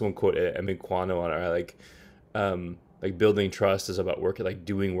heard someone quote Emily Quano on it, like building trust is about work, like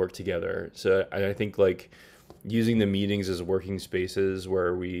doing work together. So I think like using the meetings as working spaces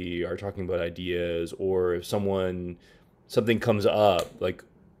where we are talking about ideas, or if something comes up, like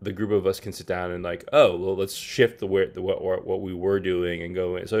the group of us can sit down and like, oh, well, let's shift what we were doing and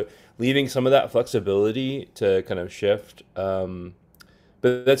go in. So leaving some of that flexibility to kind of shift. But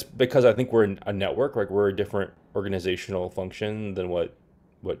that's because I think we're a network, like we're a different organizational function than what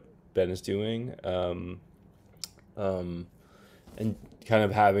Ben is doing. And kind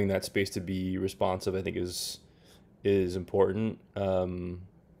of having that space to be responsive, I think is important.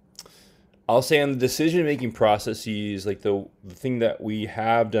 I'll say on the decision-making processes, like the thing that we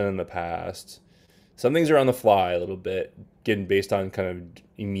have done in the past, some things are on the fly a little bit, getting based on kind of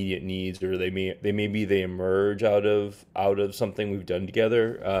immediate needs, or they emerge out of something we've done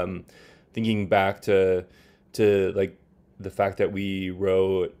together. Thinking back to like the fact that we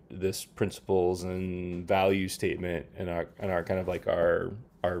wrote this principles and value statement in our kind of like our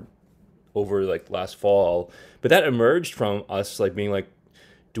over like last fall, but that emerged from us like being like,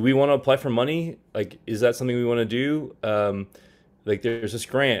 do we want to apply for money? Like, is that something we want to do? like there's this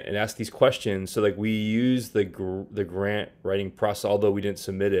grant and ask these questions. So like we use the grant writing process, although we didn't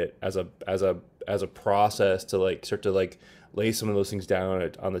submit it, as a process to like start to like lay some of those things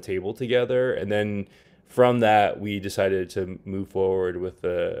down on the table together. And then from that we decided to move forward with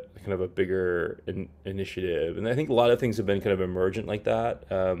a kind of a bigger initiative. And I think a lot of things have been kind of emergent like that.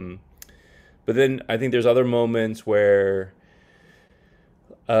 But then I think there's other moments where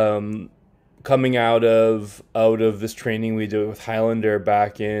um, coming out of this training we did with Highlander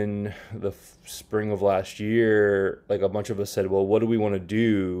back in the spring of last year, like a bunch of us said, well, what do we want to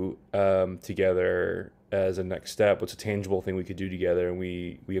do together as a next step? What's a tangible thing we could do together? And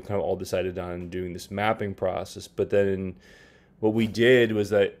we kind of all decided on doing this mapping process. But then what we did was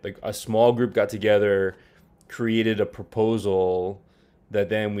that like a small group got together, created a proposal that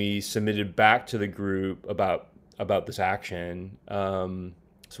then we submitted back to the group about this action.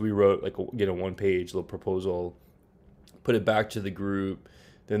 So we wrote like a 1-page little proposal, put it back to the group.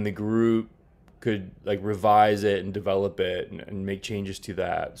 Then the group could like revise it and develop it and make changes to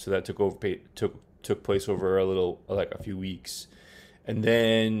that. So that took place over a few weeks, and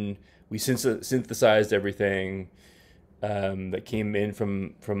then we synthesized everything that came in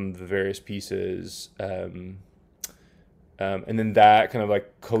from the various pieces. And then that kind of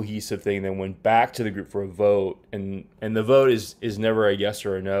like cohesive thing then went back to the group for a vote, and the vote is never a yes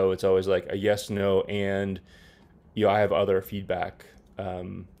or a no. It's always like a yes, no, and I have other feedback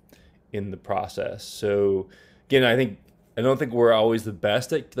in the process. So again, I don't think we're always the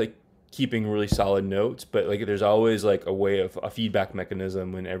best at like keeping really solid notes, but like there's always like a way of a feedback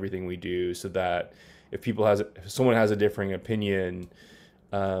mechanism in everything we do, so that if someone has a differing opinion,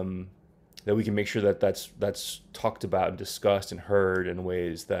 that we can make sure that that's talked about and discussed and heard in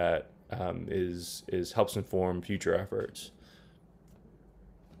ways that is helps inform future efforts.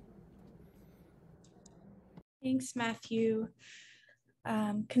 Thanks, Matthew.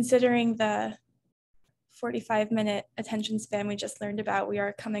 Considering the 45-minute attention span we just learned about, we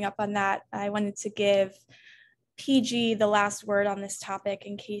are coming up on that. I wanted to give PG the last word on this topic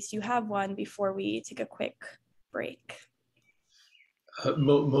in case you have one before we take a quick break.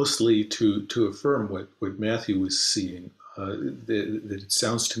 Mostly to affirm what Matthew was seeing. That it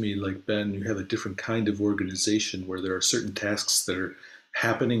sounds to me like, Ben, you have a different kind of organization where there are certain tasks that are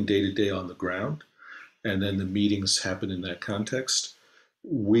happening day to day on the ground, and then the meetings happen in that context.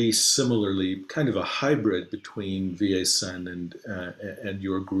 We similarly, kind of a hybrid between VASN and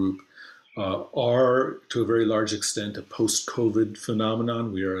your group, are to a very large extent a post-COVID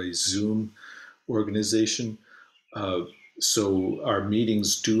phenomenon. We are a Zoom organization. So our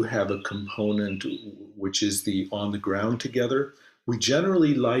meetings do have a component which is the on the ground together. We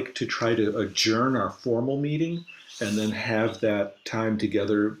generally like to try to adjourn our formal meeting and then have that time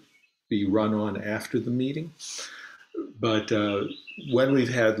together be run on after the meeting. But when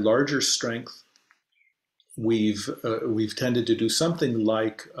we've had larger strength, we've tended to do something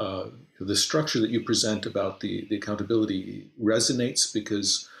like the structure that you present about the accountability resonates,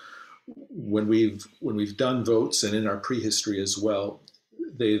 because when we've done votes and in our prehistory as well,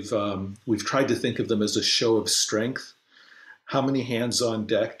 we've tried to think of them as a show of strength. How many hands on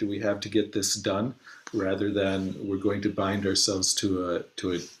deck do we have to get this done, rather than we're going to bind ourselves to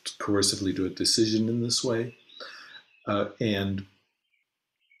coercively to a decision in this way. And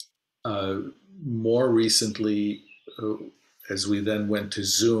more recently, as we then went to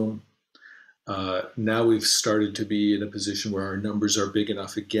Zoom, now we've started to be in a position where our numbers are big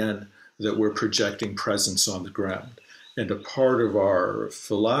enough again that we're projecting presence on the ground. And a part of our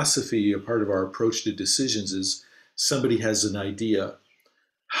philosophy, a part of our approach to decisions is somebody has an idea.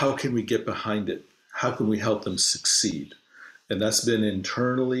 How can we get behind it? How can we help them succeed? And that's been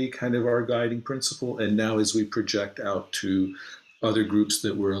internally kind of our guiding principle. And now as we project out to other groups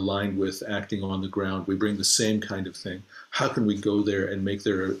that we're aligned with acting on the ground, we bring the same kind of thing. How can we go there and make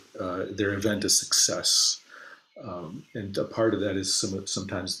their event a success? And a part of that is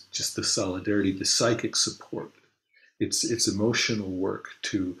sometimes just the solidarity, the psychic support. It's emotional work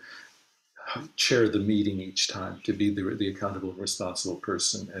to chair the meeting each time, to be the accountable, responsible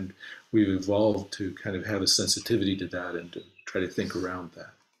person. And we've evolved to kind of have a sensitivity to that and to try to think around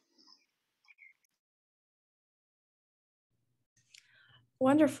that.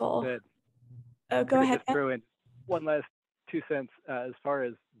 Wonderful. Good. Go ahead. Just throw in one last 2 cents as far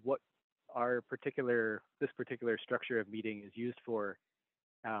as what this particular structure of meeting is used for.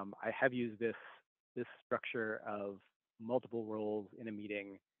 I have used this structure of multiple roles in a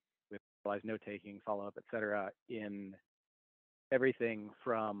meeting with note taking, follow up, etc., in everything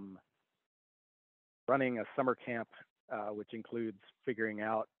from running a summer camp, which includes figuring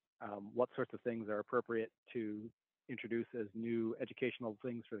out what sorts of things are appropriate to introduce as new educational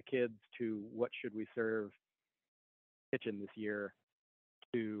things for the kids, to what should we serve kitchen this year,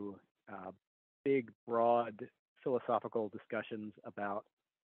 to big, broad philosophical discussions about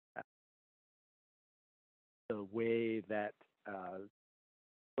the way that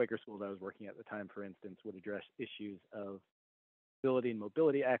Quaker schools I was working at the time, for instance, would address issues of ability and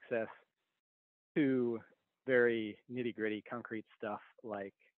mobility access, to very nitty-gritty concrete stuff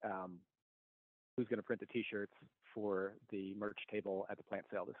like who's going to print the t-shirts for the merch table at the plant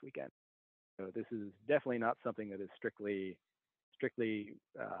sale this weekend. So this is definitely not something that is strictly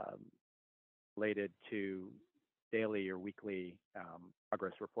related to daily or weekly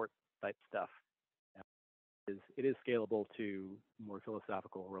progress report type stuff. It is scalable to more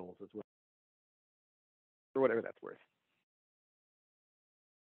philosophical roles as well, for whatever that's worth.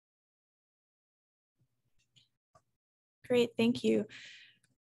 Great, thank you.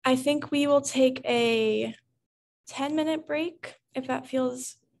 I think we will take a 10-minute break if that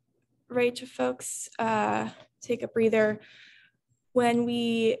feels right to folks. Take a breather. When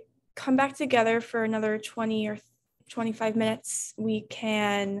we come back together for another 20 or 25 minutes, we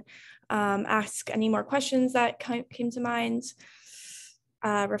can ask any more questions that came to mind,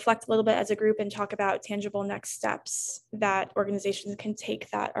 reflect a little bit as a group, and talk about tangible next steps that organizations can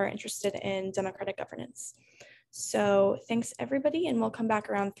take that are interested in democratic governance. So thanks everybody, and we'll come back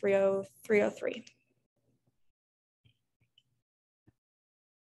around 3:03.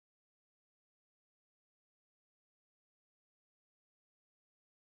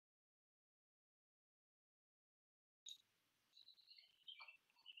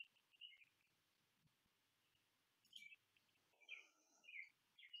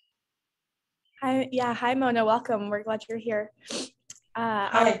 Hi Mona, welcome. We're glad you're here.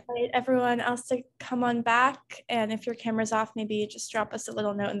 I'll invite everyone else to come on back, and if your camera's off, maybe just drop us a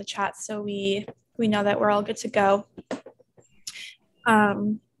little note in the chat so we know that we're all good to go.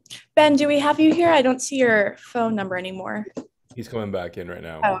 Ben, do we have you here? I don't see your phone number anymore. He's coming back in right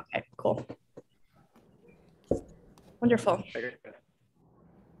now. Oh, okay, cool. Wonderful.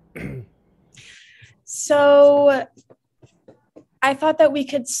 So I thought that we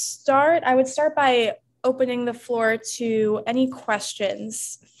could start. I would start by opening the floor to any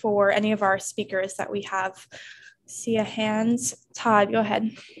questions for any of our speakers that we have. See a hand. Todd, go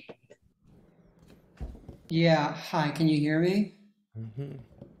ahead. Yeah, hi, can you hear me? Mm-hmm.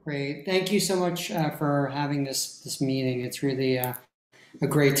 Great, thank you so much for having this meeting. It's really a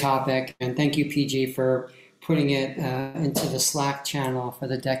great topic, and thank you, PG, for putting it into the Slack channel for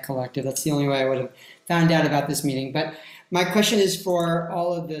the Debt Collective. That's the only way I would have found out about this meeting. But my question is for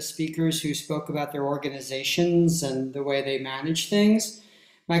all of the speakers who spoke about their organizations and the way they manage things.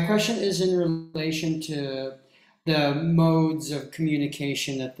 My question is in relation to the modes of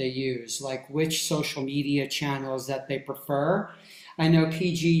communication that they use, like which social media channels that they prefer. I know,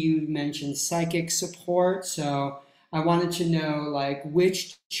 PG, you mentioned psychic support, so I wanted to know, like,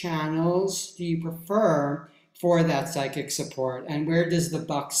 which channels do you prefer for that psychic support, and where does the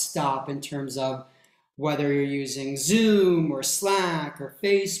buck stop in terms of whether you're using Zoom or Slack or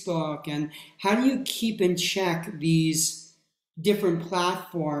Facebook, and how do you keep in check these different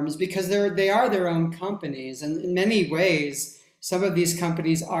platforms, because they are their own companies, and in many ways some of these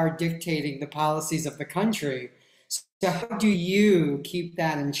companies are dictating the policies of the country. So how do you keep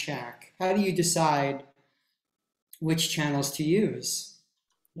that in check? How do you decide which channels to use?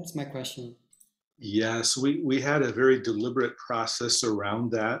 That's my question. Yes, we had a very deliberate process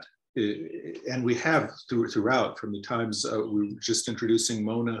around that. And we have throughout, from the times we were just introducing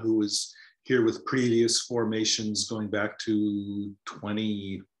Mona, who was here with previous formations going back to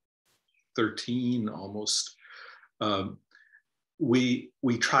 2013 almost. We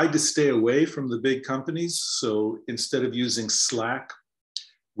tried to stay away from the big companies. So instead of using Slack,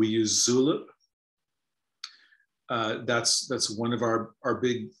 we use Zulip. That's one of our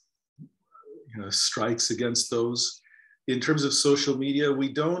big strikes against those. In terms of social media,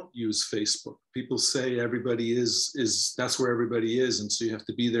 we don't use Facebook. People say everybody that's where everybody is, and so you have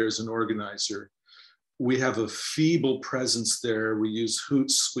to be there as an organizer. We have a feeble presence there. We use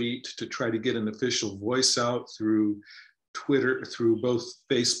Hootsuite to try to get an official voice out through Twitter, through both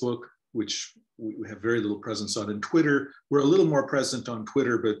Facebook, which we have very little presence on, and Twitter. We're a little more present on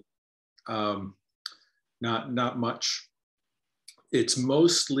Twitter, but not much. It's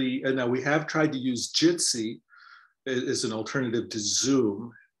mostly, and now we have tried to use Jitsi as an alternative to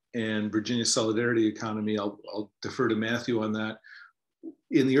Zoom and Virginia Solidarity Economy. I'll defer to Matthew on that.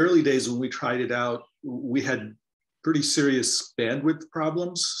 In the early days when we tried it out, we had pretty serious bandwidth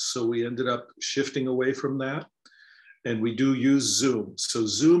problems, so we ended up shifting away from that. And we do use Zoom. So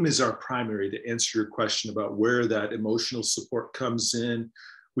Zoom is our primary, to answer your question about where that emotional support comes in.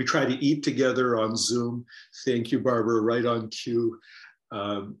 We try to eat together on Zoom. Thank you, Barbara, right on cue.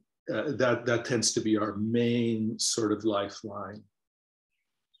 That tends to be our main sort of lifeline.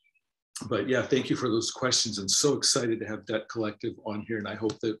 But yeah, thank you for those questions, and so excited to have Debt Collective on here. And I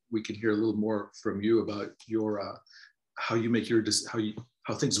hope that we can hear a little more from you about your how you make your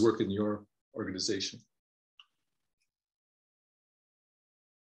how things work in your organization.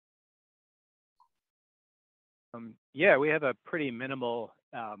 Yeah, we have a pretty minimal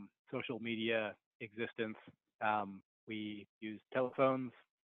social media existence. We use telephones,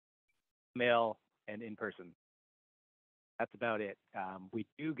 email, and in person. That's about it. We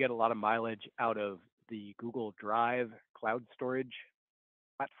do get a lot of mileage out of the Google Drive cloud storage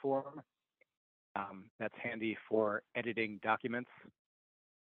platform. That's handy for editing documents.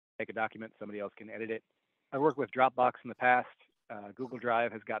 Take a document, somebody else can edit it. I worked with Dropbox in the past. Google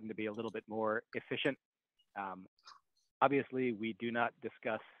Drive has gotten to be a little bit more efficient. Obviously, we do not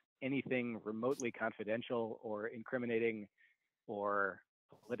discuss anything remotely confidential or incriminating or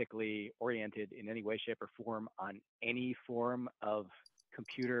politically oriented in any way, shape, or form on any form of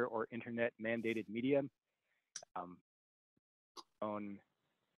computer or internet mandated media. Own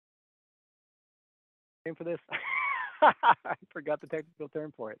name for this? I forgot the technical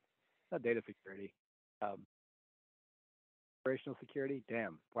term for it. Not data security. Operational security?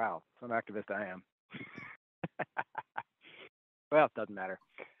 Damn. Wow. Some activist I am. Well, it doesn't matter.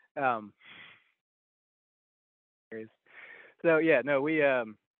 So yeah, no, we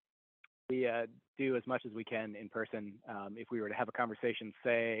do as much as we can in person. If we were to have a conversation,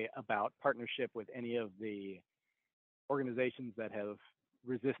 say, about partnership with any of the organizations that have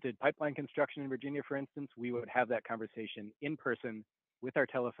resisted pipeline construction in Virginia, for instance, we would have that conversation in person with our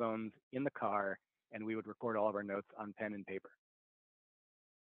telephones in the car, and we would record all of our notes on pen and paper.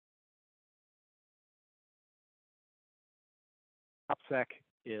 OPSEC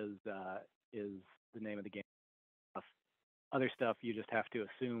is the name of the game. Other stuff, you just have to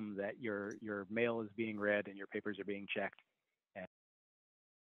assume that your mail is being read and your papers are being checked, and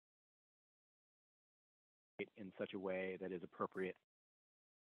in such a way that is appropriate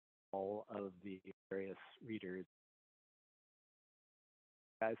for all of the various readers.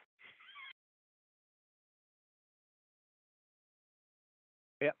 Guys.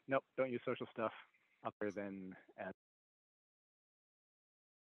 Yeah, nope, don't use social stuff other than as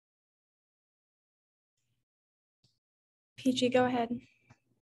PG, go ahead.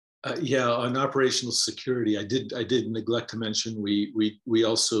 Yeah, on operational security, I did neglect to mention we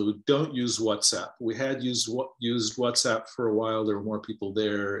also don't use WhatsApp. We had used WhatsApp for a while. There were more people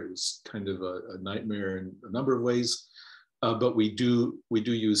there. It was kind of a nightmare in a number of ways. But we do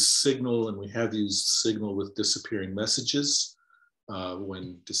use Signal, and we have used Signal with disappearing messages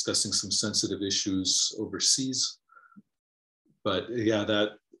when discussing some sensitive issues overseas. But yeah, I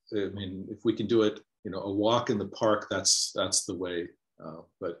mean, if we can do it, a walk in the park, that's the way.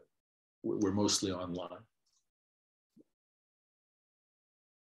 But we're mostly online.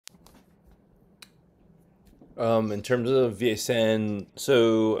 In terms of VSN,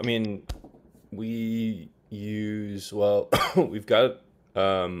 so I mean, we use we've got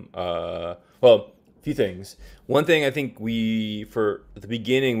a few things. One thing, I think for at the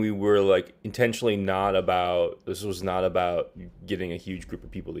beginning, we were like intentionally this was not about getting a huge group of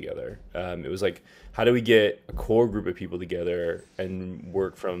people together. It was like, how do we get a core group of people together and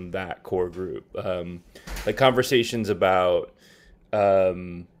work from that core group? Like conversations about,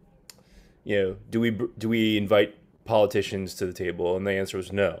 do we invite politicians to the table? And the answer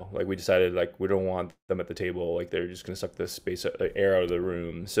was no. Like, we decided, like, we don't want them at the table. Like, they're just going to suck the air out of the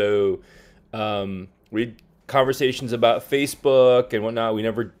room. So we had conversations about Facebook and whatnot. We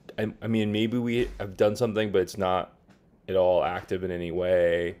never, I mean, maybe we have done something, but it's not at all active in any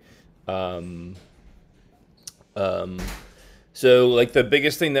way. So like the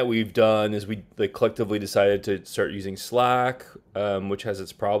biggest thing that we've done is we like collectively decided to start using Slack, which has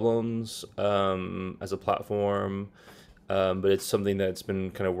its problems as a platform, but it's something that's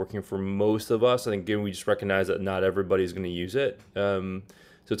been kind of working for most of us. I think again, we just recognize that not everybody's going to use it. So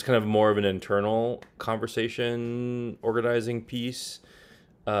it's kind of more of an internal conversation organizing piece.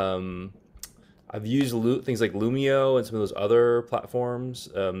 I've used things like Lumio and some of those other platforms.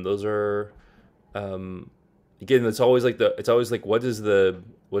 Those are again, it's always like what's the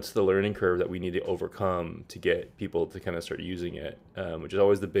learning curve that we need to overcome to get people to kind of start using it, which is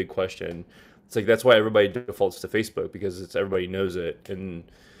always the big question. It's like that's why everybody defaults to Facebook, because everybody knows it.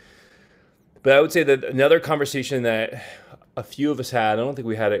 But I would say that another conversation that a few of us had, I don't think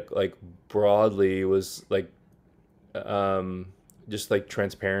we had it like broadly, was like just like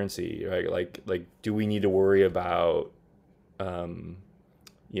transparency, right? Like, do we need to worry about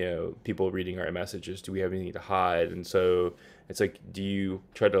people reading our messages? Do we have anything to hide? And so it's like, do you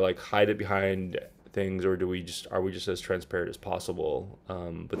try to like hide it behind things, or are we just as transparent as possible?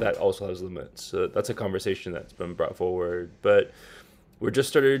 But that also has limits. So that's a conversation that's been brought forward. But we're just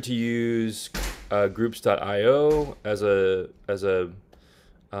started to use groups.io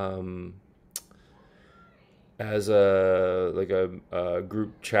um, as a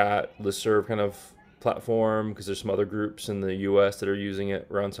group chat listserv kind of platform, because there's some other groups in the U.S. that are using it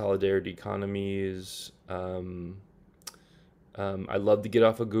around solidarity economies. I'd love to get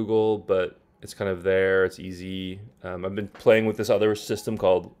off of Google, but it's kind of there. It's easy. I've been playing with this other system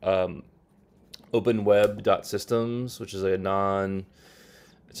called openweb.systems, which is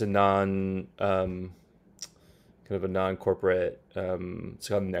it's a non kind of a non-corporate.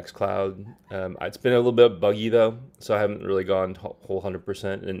 It's on Nextcloud. It's been a little bit buggy though, so I haven't really gone whole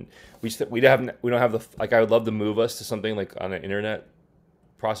 100%. And we don't have the, like, I would love to move us to something like on an internet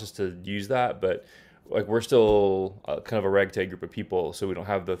process to use that, but like we're still kind of a ragtag group of people, so we don't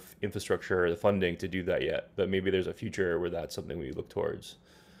have the infrastructure or the funding to do that yet. But maybe there's a future where that's something we look towards.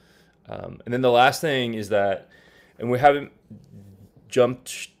 And then the last thing is that, and we haven't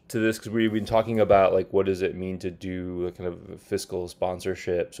jumped to this because we've been talking about like what does it mean to do a kind of fiscal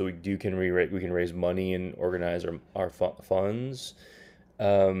sponsorship, so we can raise money and organize our funds.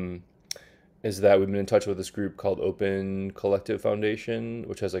 Is that we've been in touch with this group called Open Collective Foundation,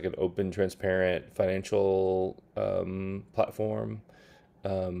 which has like an open, transparent financial platform.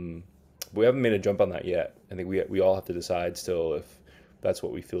 We haven't made a jump on that yet. I think we all have to decide still if that's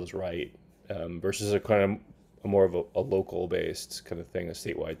what we feel is right, versus a kind of more of a local based kind of thing, a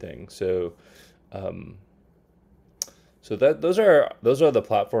statewide thing. So those are the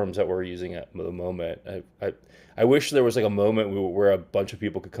platforms that we're using at the moment. I wish there was like a moment where a bunch of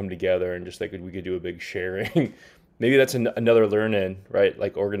people could come together and just like we could do a big sharing. Maybe that's another learn-in, right?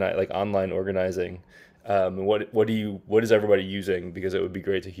 Like online organizing. What is everybody using? Because it would be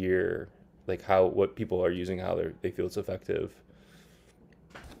great to hear like what people are using, how they feel it's effective.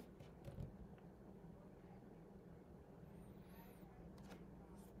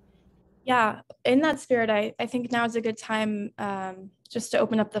 Yeah, in that spirit, I think now is a good time just to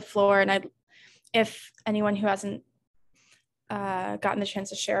open up the floor. And if anyone who hasn't gotten the chance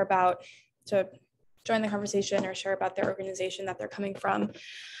to join the conversation or share about their organization that they're coming from,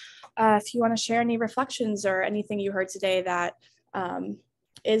 if you want to share any reflections or anything you heard today that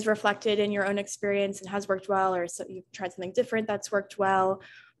is reflected in your own experience and has worked well, or so you've tried something different that's worked well.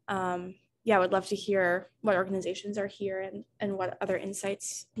 Yeah, I would love to hear what organizations are here and what other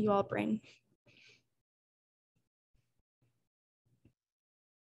insights you all bring.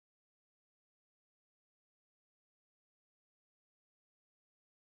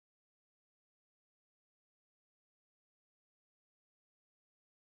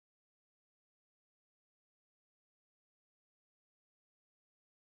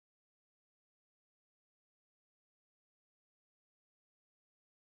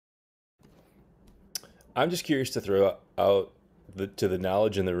 I'm just curious to throw out to the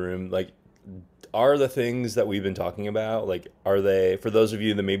knowledge in the room, like, are the things that we've been talking about, like, are they, for those of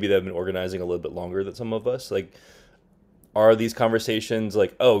you that maybe that have been organizing a little bit longer than some of us, like, are these conversations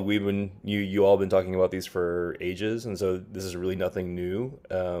like, oh, you all been talking about these for ages, and so this is really nothing new?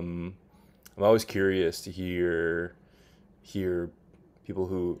 I'm always curious to hear people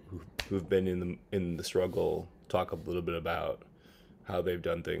who've been in the struggle talk a little bit about how they've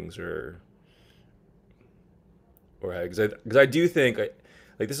done things, or because I do think like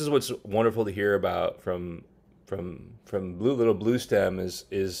this is what's wonderful to hear about from Little Blue Stem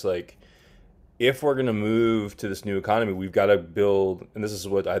is like, if we're going to move to this new economy, we've got to build, and this is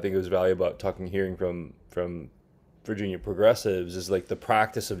what I think is valuable about hearing from Virginia progressives, is like the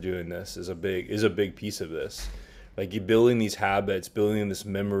practice of doing this is a big piece of this. Like, you building these habits, building this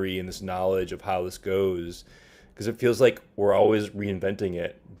memory and this knowledge of how this goes, because it feels like we're always reinventing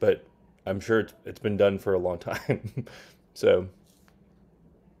it, but I'm sure it's been done for a long time. So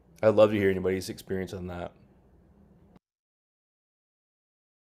I'd love to hear anybody's experience on that.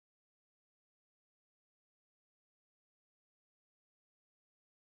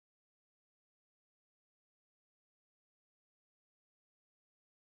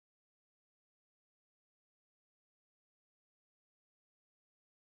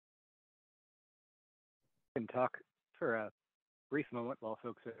 Can talk for a brief moment while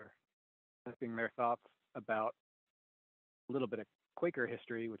folks are typing their thoughts about a little bit of Quaker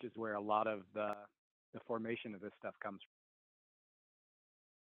history, which is where a lot of the formation of this stuff comes from.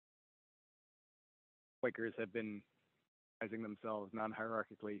 Quakers have been organizing themselves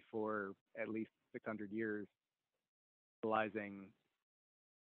non-hierarchically for at least 600 years, utilizing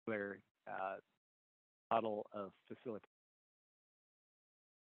their model of facility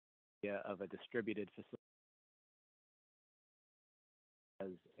of a distributed facility as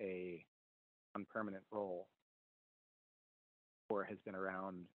a non-permanent role, or has been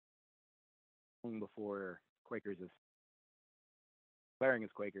around long before Quakers is declaring as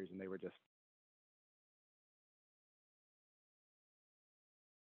Quakers, and they were just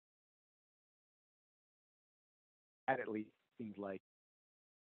that at least seems like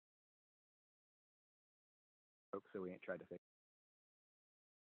folks, so we ain't tried to fix.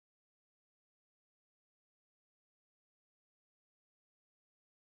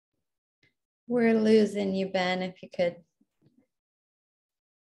 We're losing you, Ben, if you could.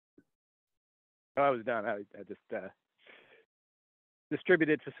 Oh, I was done. I just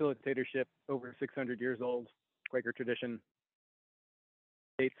distributed facilitatorship, over 600 years old, Quaker tradition,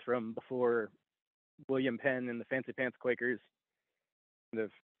 dates from before William Penn and the Fancy Pants Quakers kind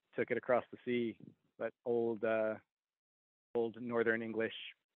of took it across the sea, but old Northern English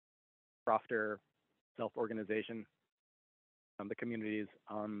crofter self-organization. The communities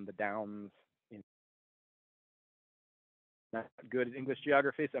on the Downs, not good at English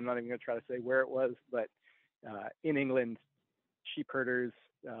geography, so I'm not even going to try to say where it was, but in England, sheep herders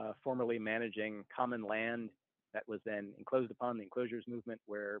formerly managing common land that was then enclosed upon, the enclosures movement,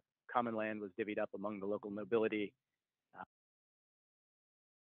 where common land was divvied up among the local nobility,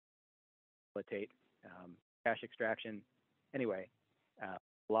 facilitate cash extraction. Anyway, a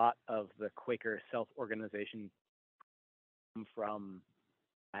lot of the Quaker self-organization come from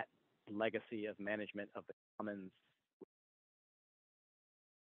that legacy of management of the commons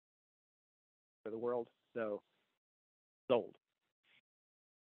for the world. So it's old.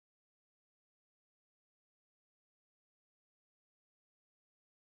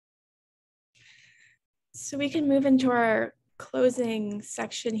 So we can move into our closing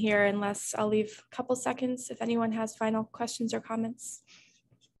section here, unless I'll leave a couple seconds if anyone has final questions or comments.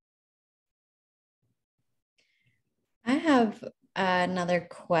 I have another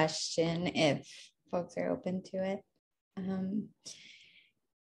question if folks are open to it.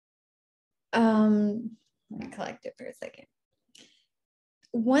 Let me collect it for a second.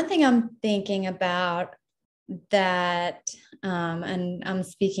 One thing I'm thinking about that, and I'm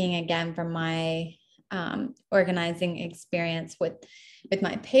speaking again from my organizing experience with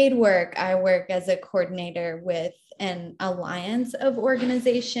my paid work. I work as a coordinator with an alliance of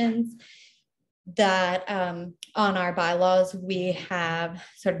organizations that on our bylaws, we have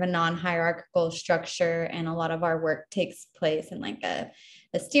sort of a non-hierarchical structure, and a lot of our work takes place in like a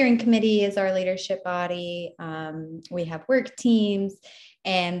steering committee is our leadership body. We have work teams,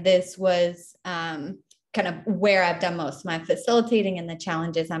 and this was kind of where I've done most of my facilitating, and the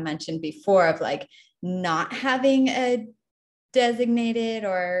challenges I mentioned before of like not having a designated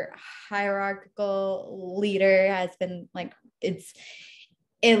or hierarchical leader has been like, it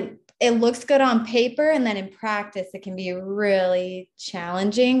looks good on paper, and then in practice it can be really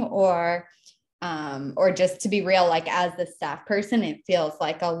challenging, or just to be real, like as the staff person, it feels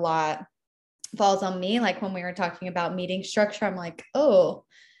like a lot falls on me. Like when we were talking about meeting structure, I'm like, oh,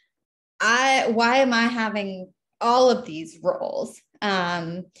 why am I having all of these roles?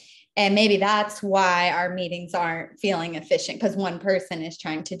 And maybe that's why our meetings aren't feeling efficient, because one person is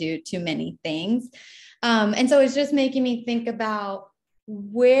trying to do too many things. And so it's just making me think about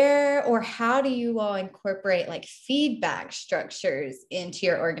where or how do you all incorporate like feedback structures into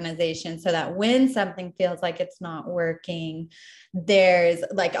your organization so that when something feels like it's not working, there's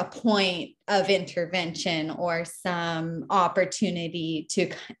like a point of intervention or some opportunity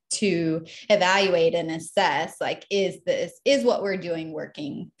to evaluate and assess, like, is what we're doing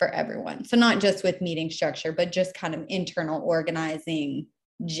working for everyone? So not just with meeting structure, but just kind of internal organizing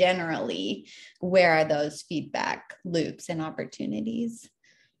generally. Where are those feedback loops and opportunities?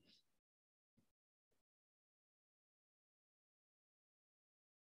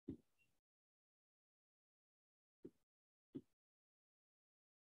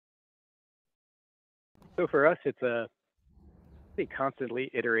 So for us, it's a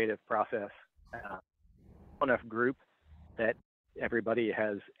constantly iterative process. Enough group that everybody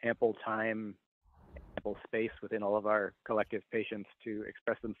has ample time, ample space within all of our collective patients to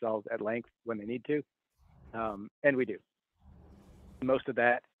express themselves at length when they need to, and we do. Most of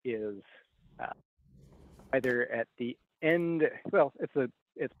that is either at the end. Well,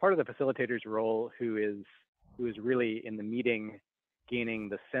 it's part of the facilitator's role, who is really in the meeting, gaining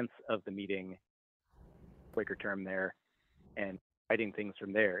the sense of the meeting, Quaker term there, and writing things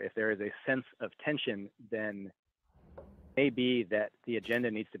from there. If there is a sense of tension, then may be that the agenda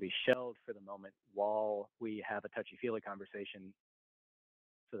needs to be shelved for the moment while we have a touchy-feely conversation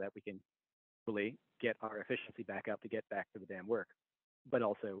so that we can really get our efficiency back up to get back to the damn work, but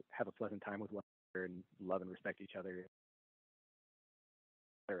also have a pleasant time with one another and love and respect each other,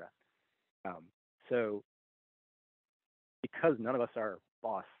 etc. So because none of us are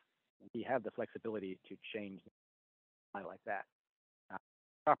boss, we have the flexibility to change like that.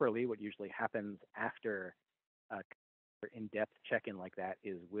 Properly, what usually happens after in-depth check-in like that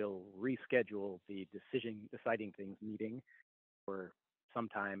is we'll reschedule the deciding things meeting for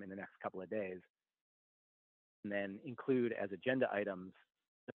sometime in the next couple of days, and then include as agenda items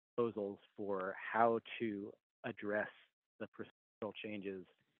the proposals for how to address the procedural changes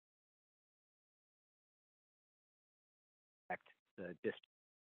affect the district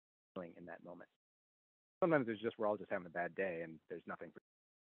in that moment. Sometimes it's just we're all just having a bad day and there's nothing.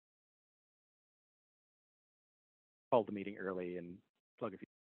 Call the meeting early and plug a few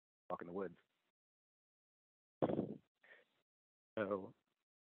walk in the woods. So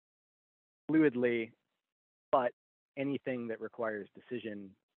fluidly, but anything that requires decision,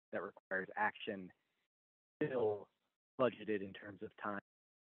 that requires action, still budgeted in terms of time,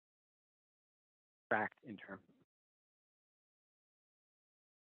 tracked in terms of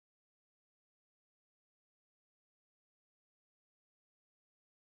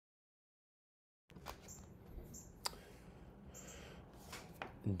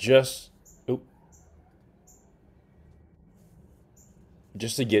Just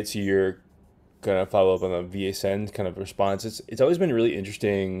just to get to your kind of follow up on the VSN kind of response, it's always been really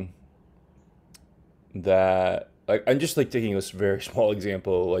interesting that, like, I'm just like taking this very small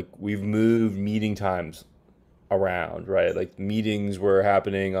example, like we've moved meeting times around, right? Like meetings were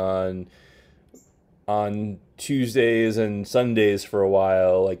happening on Tuesdays and Sundays for a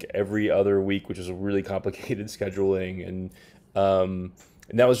while, like every other week, which was a really complicated scheduling, and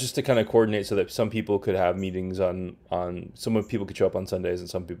that was just to kind of coordinate so that some people could have meetings on some people could show up on Sundays and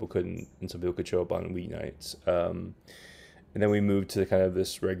some people couldn't, and some people could show up on weeknights. And then we moved to kind of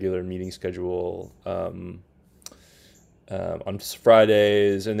this regular meeting schedule on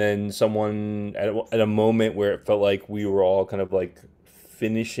Fridays, and then someone at a moment where it felt like we were all kind of like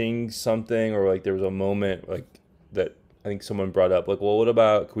finishing something, or like there was a moment like that I think someone brought up, like, well, what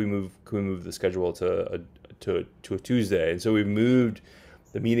about can we move the schedule to a Tuesday? And so we moved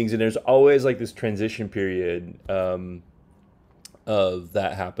the meetings, and there's always like this transition period of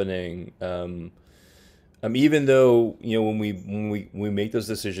that happening. Even though, you know, when we make those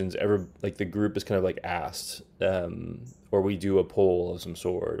decisions, like the group is kind of like asked, or we do a poll of some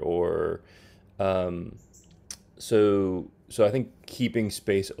sort, or so I think keeping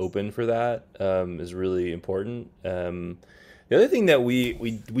space open for that is really important. The other thing that we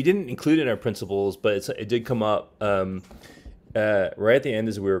didn't include in our principles, but it did come up right at the end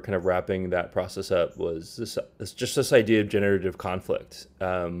as we were kind of wrapping that process up, was this idea of generative conflict.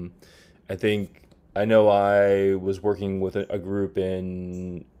 I know I was working with a group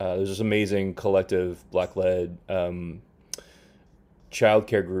in there's this amazing collective Black-led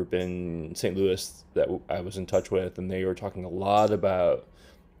childcare group in St. Louis that I was in touch with, and they were talking a lot about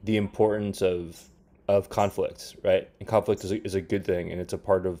the importance of conflict, right? And conflict is a good thing, and it's a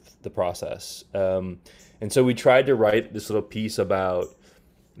part of the process. And so we tried to write this little piece about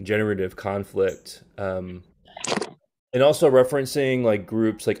generative conflict, and also referencing like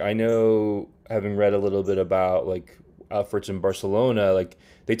groups. Like, I know, having read a little bit about like efforts in Barcelona, like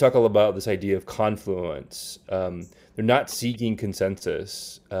they talk all about this idea of confluence. They're not seeking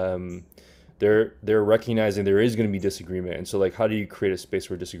consensus. They're recognizing there is going to be disagreement, and so like, how do you create a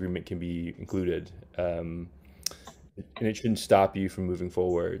space where disagreement can be included, and it shouldn't stop you from moving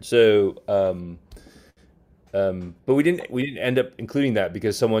forward. So but we didn't end up including that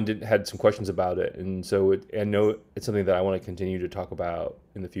because someone had some questions about it, and so I know it's something that I want to continue to talk about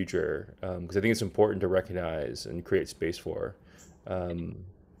in the future, because I think it's important to recognize and create space for. Um,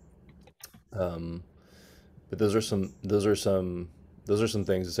 um, but those are some things.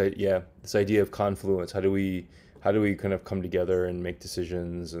 This idea of confluence. How do we kind of come together and make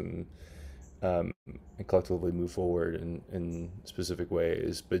decisions, and collectively move forward in specific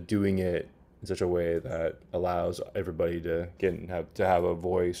ways, but doing it in such a way that allows everybody to have a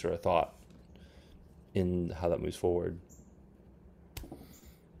voice or a thought in how that moves forward.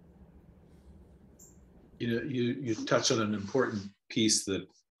 You know, you touch on an important piece that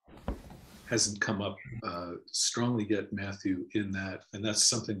hasn't come up strongly yet, Matthew, in that, and that's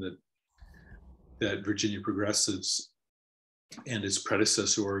something that Virginia Progressives and its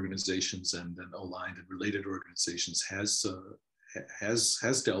predecessor organizations and aligned and related organizations has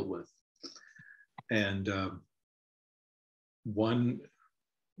dealt with. And one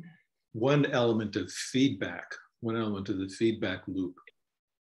element of feedback, one element of the feedback loop,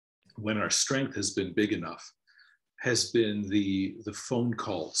 when our strength has been big enough, has been the phone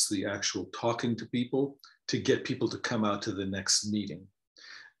calls, the actual talking to people to get people to come out to the next meeting.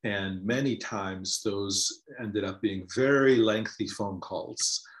 And many times those ended up being very lengthy phone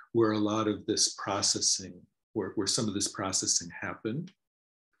calls where a lot of this processing, where some of this processing happened.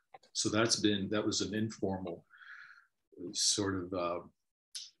 So that was an informal sort of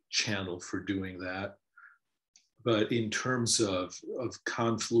channel for doing that. But in terms of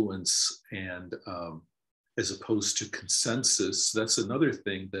confluence and as opposed to consensus, that's another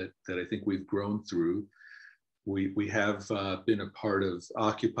thing that I think we've grown through. We have been a part of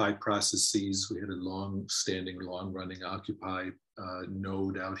Occupy processes. We had a long-standing, long-running Occupy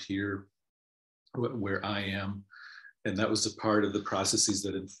node out here where I am. And that was a part of the processes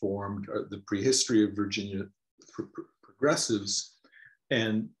that informed the prehistory of Virginia progressives.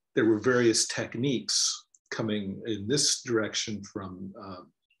 And there were various techniques coming in this direction from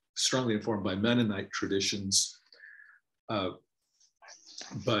strongly informed by Mennonite traditions.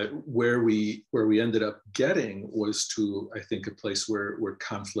 But where we ended up getting was to, I think, a place where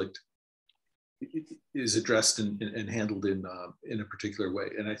conflict is addressed and handled in a particular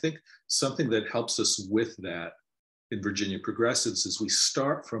way. And I think something that helps us with that in Virginia progressives is we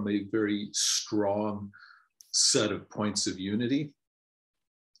start from a very strong set of points of unity.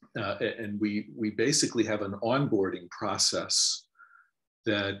 And we basically have an onboarding process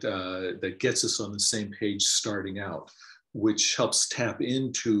that gets us on the same page starting out, which helps tap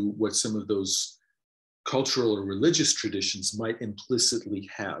into what some of those cultural or religious traditions might implicitly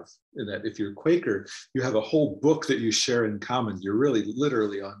have. In that if you're Quaker, you have a whole book that you share in common. You're really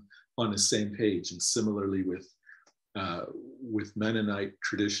literally on the same page. And similarly with Mennonite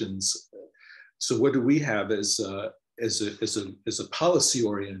traditions. So what do we have as a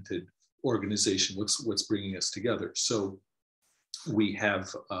policy-oriented organization? What's bringing us together? So we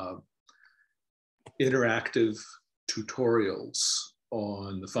have interactive tutorials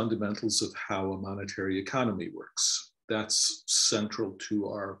on the fundamentals of how a monetary economy works. That's central to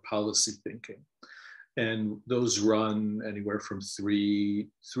our policy thinking. And those run anywhere from three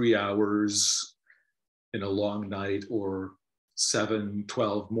hours in a long night or 7,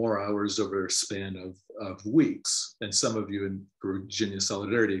 12 more hours over a span of weeks. And some of you in Virginia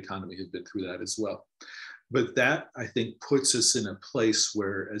Solidarity Economy have been through that as well. But that, I think, puts us in a place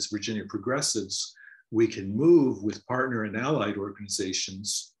where, as Virginia progressives, we can move with partner and allied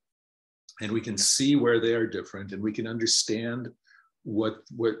organizations, and we can see where they are different, and we can understand what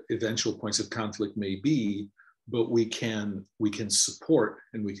eventual points of conflict may be, but we can support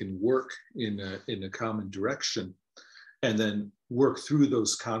and we can work in a common direction, and then work through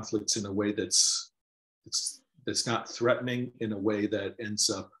those conflicts in a way that's not threatening, in a way that ends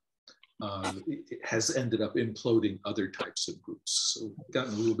up has ended up imploding other types of groups. So we've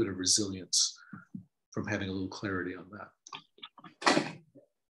gotten a little bit of resilience from having a little clarity on that.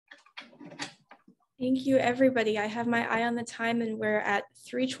 Thank you, everybody. I have my eye on the time and we're at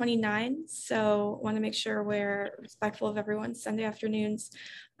 3:29. So I want to make sure we're respectful of everyone's Sunday afternoons.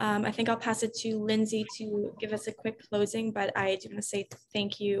 I think I'll pass it to Lindsay to give us a quick closing, but I do want to say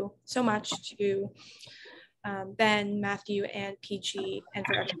thank you so much to Ben, Matthew, and PG, and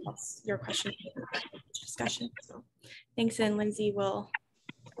for everyone else, your question and discussion. So thanks, and Lindsay will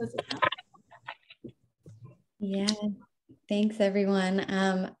close it out. Yeah, thanks everyone.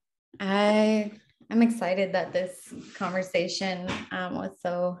 I'm excited that this conversation was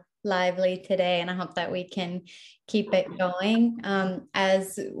so lively today, and I hope that we can keep it going.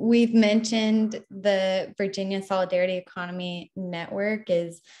 As we've mentioned, the Virginia Solidarity Economy Network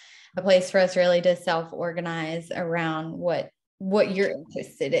is a place for us really to self-organize around what you're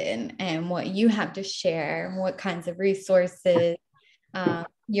interested in and what you have to share and what kinds of resources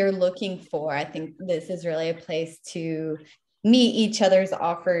you're looking for. I think this is really a place to meet each other's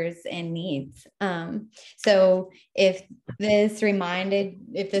offers and needs. So if this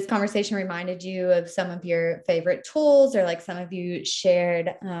conversation reminded you of some of your favorite tools, or like some of you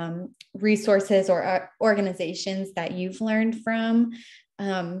shared resources or organizations that you've learned from,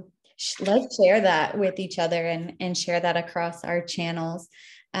 let's share that with each other and share that across our channels.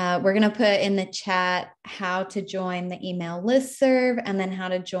 We're going to put in the chat how to join the email listserv and then how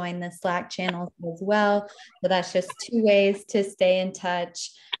to join the Slack channels as well. So that's just 2 ways to stay in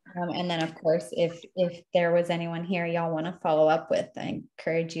touch. And then, of course, if there was anyone here y'all want to follow up with, I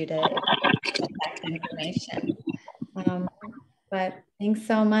encourage you to get that information. But thanks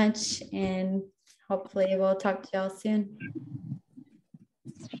so much, and hopefully we'll talk to y'all soon.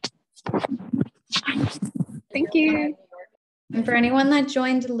 Thank you. And for anyone that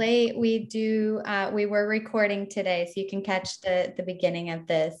joined late, we were recording today, so you can catch the beginning of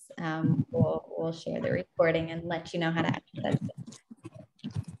this. We'll share the recording and let you know how to access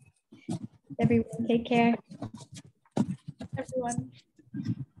it. Everyone, take care. Everyone.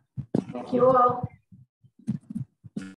 Thank you all.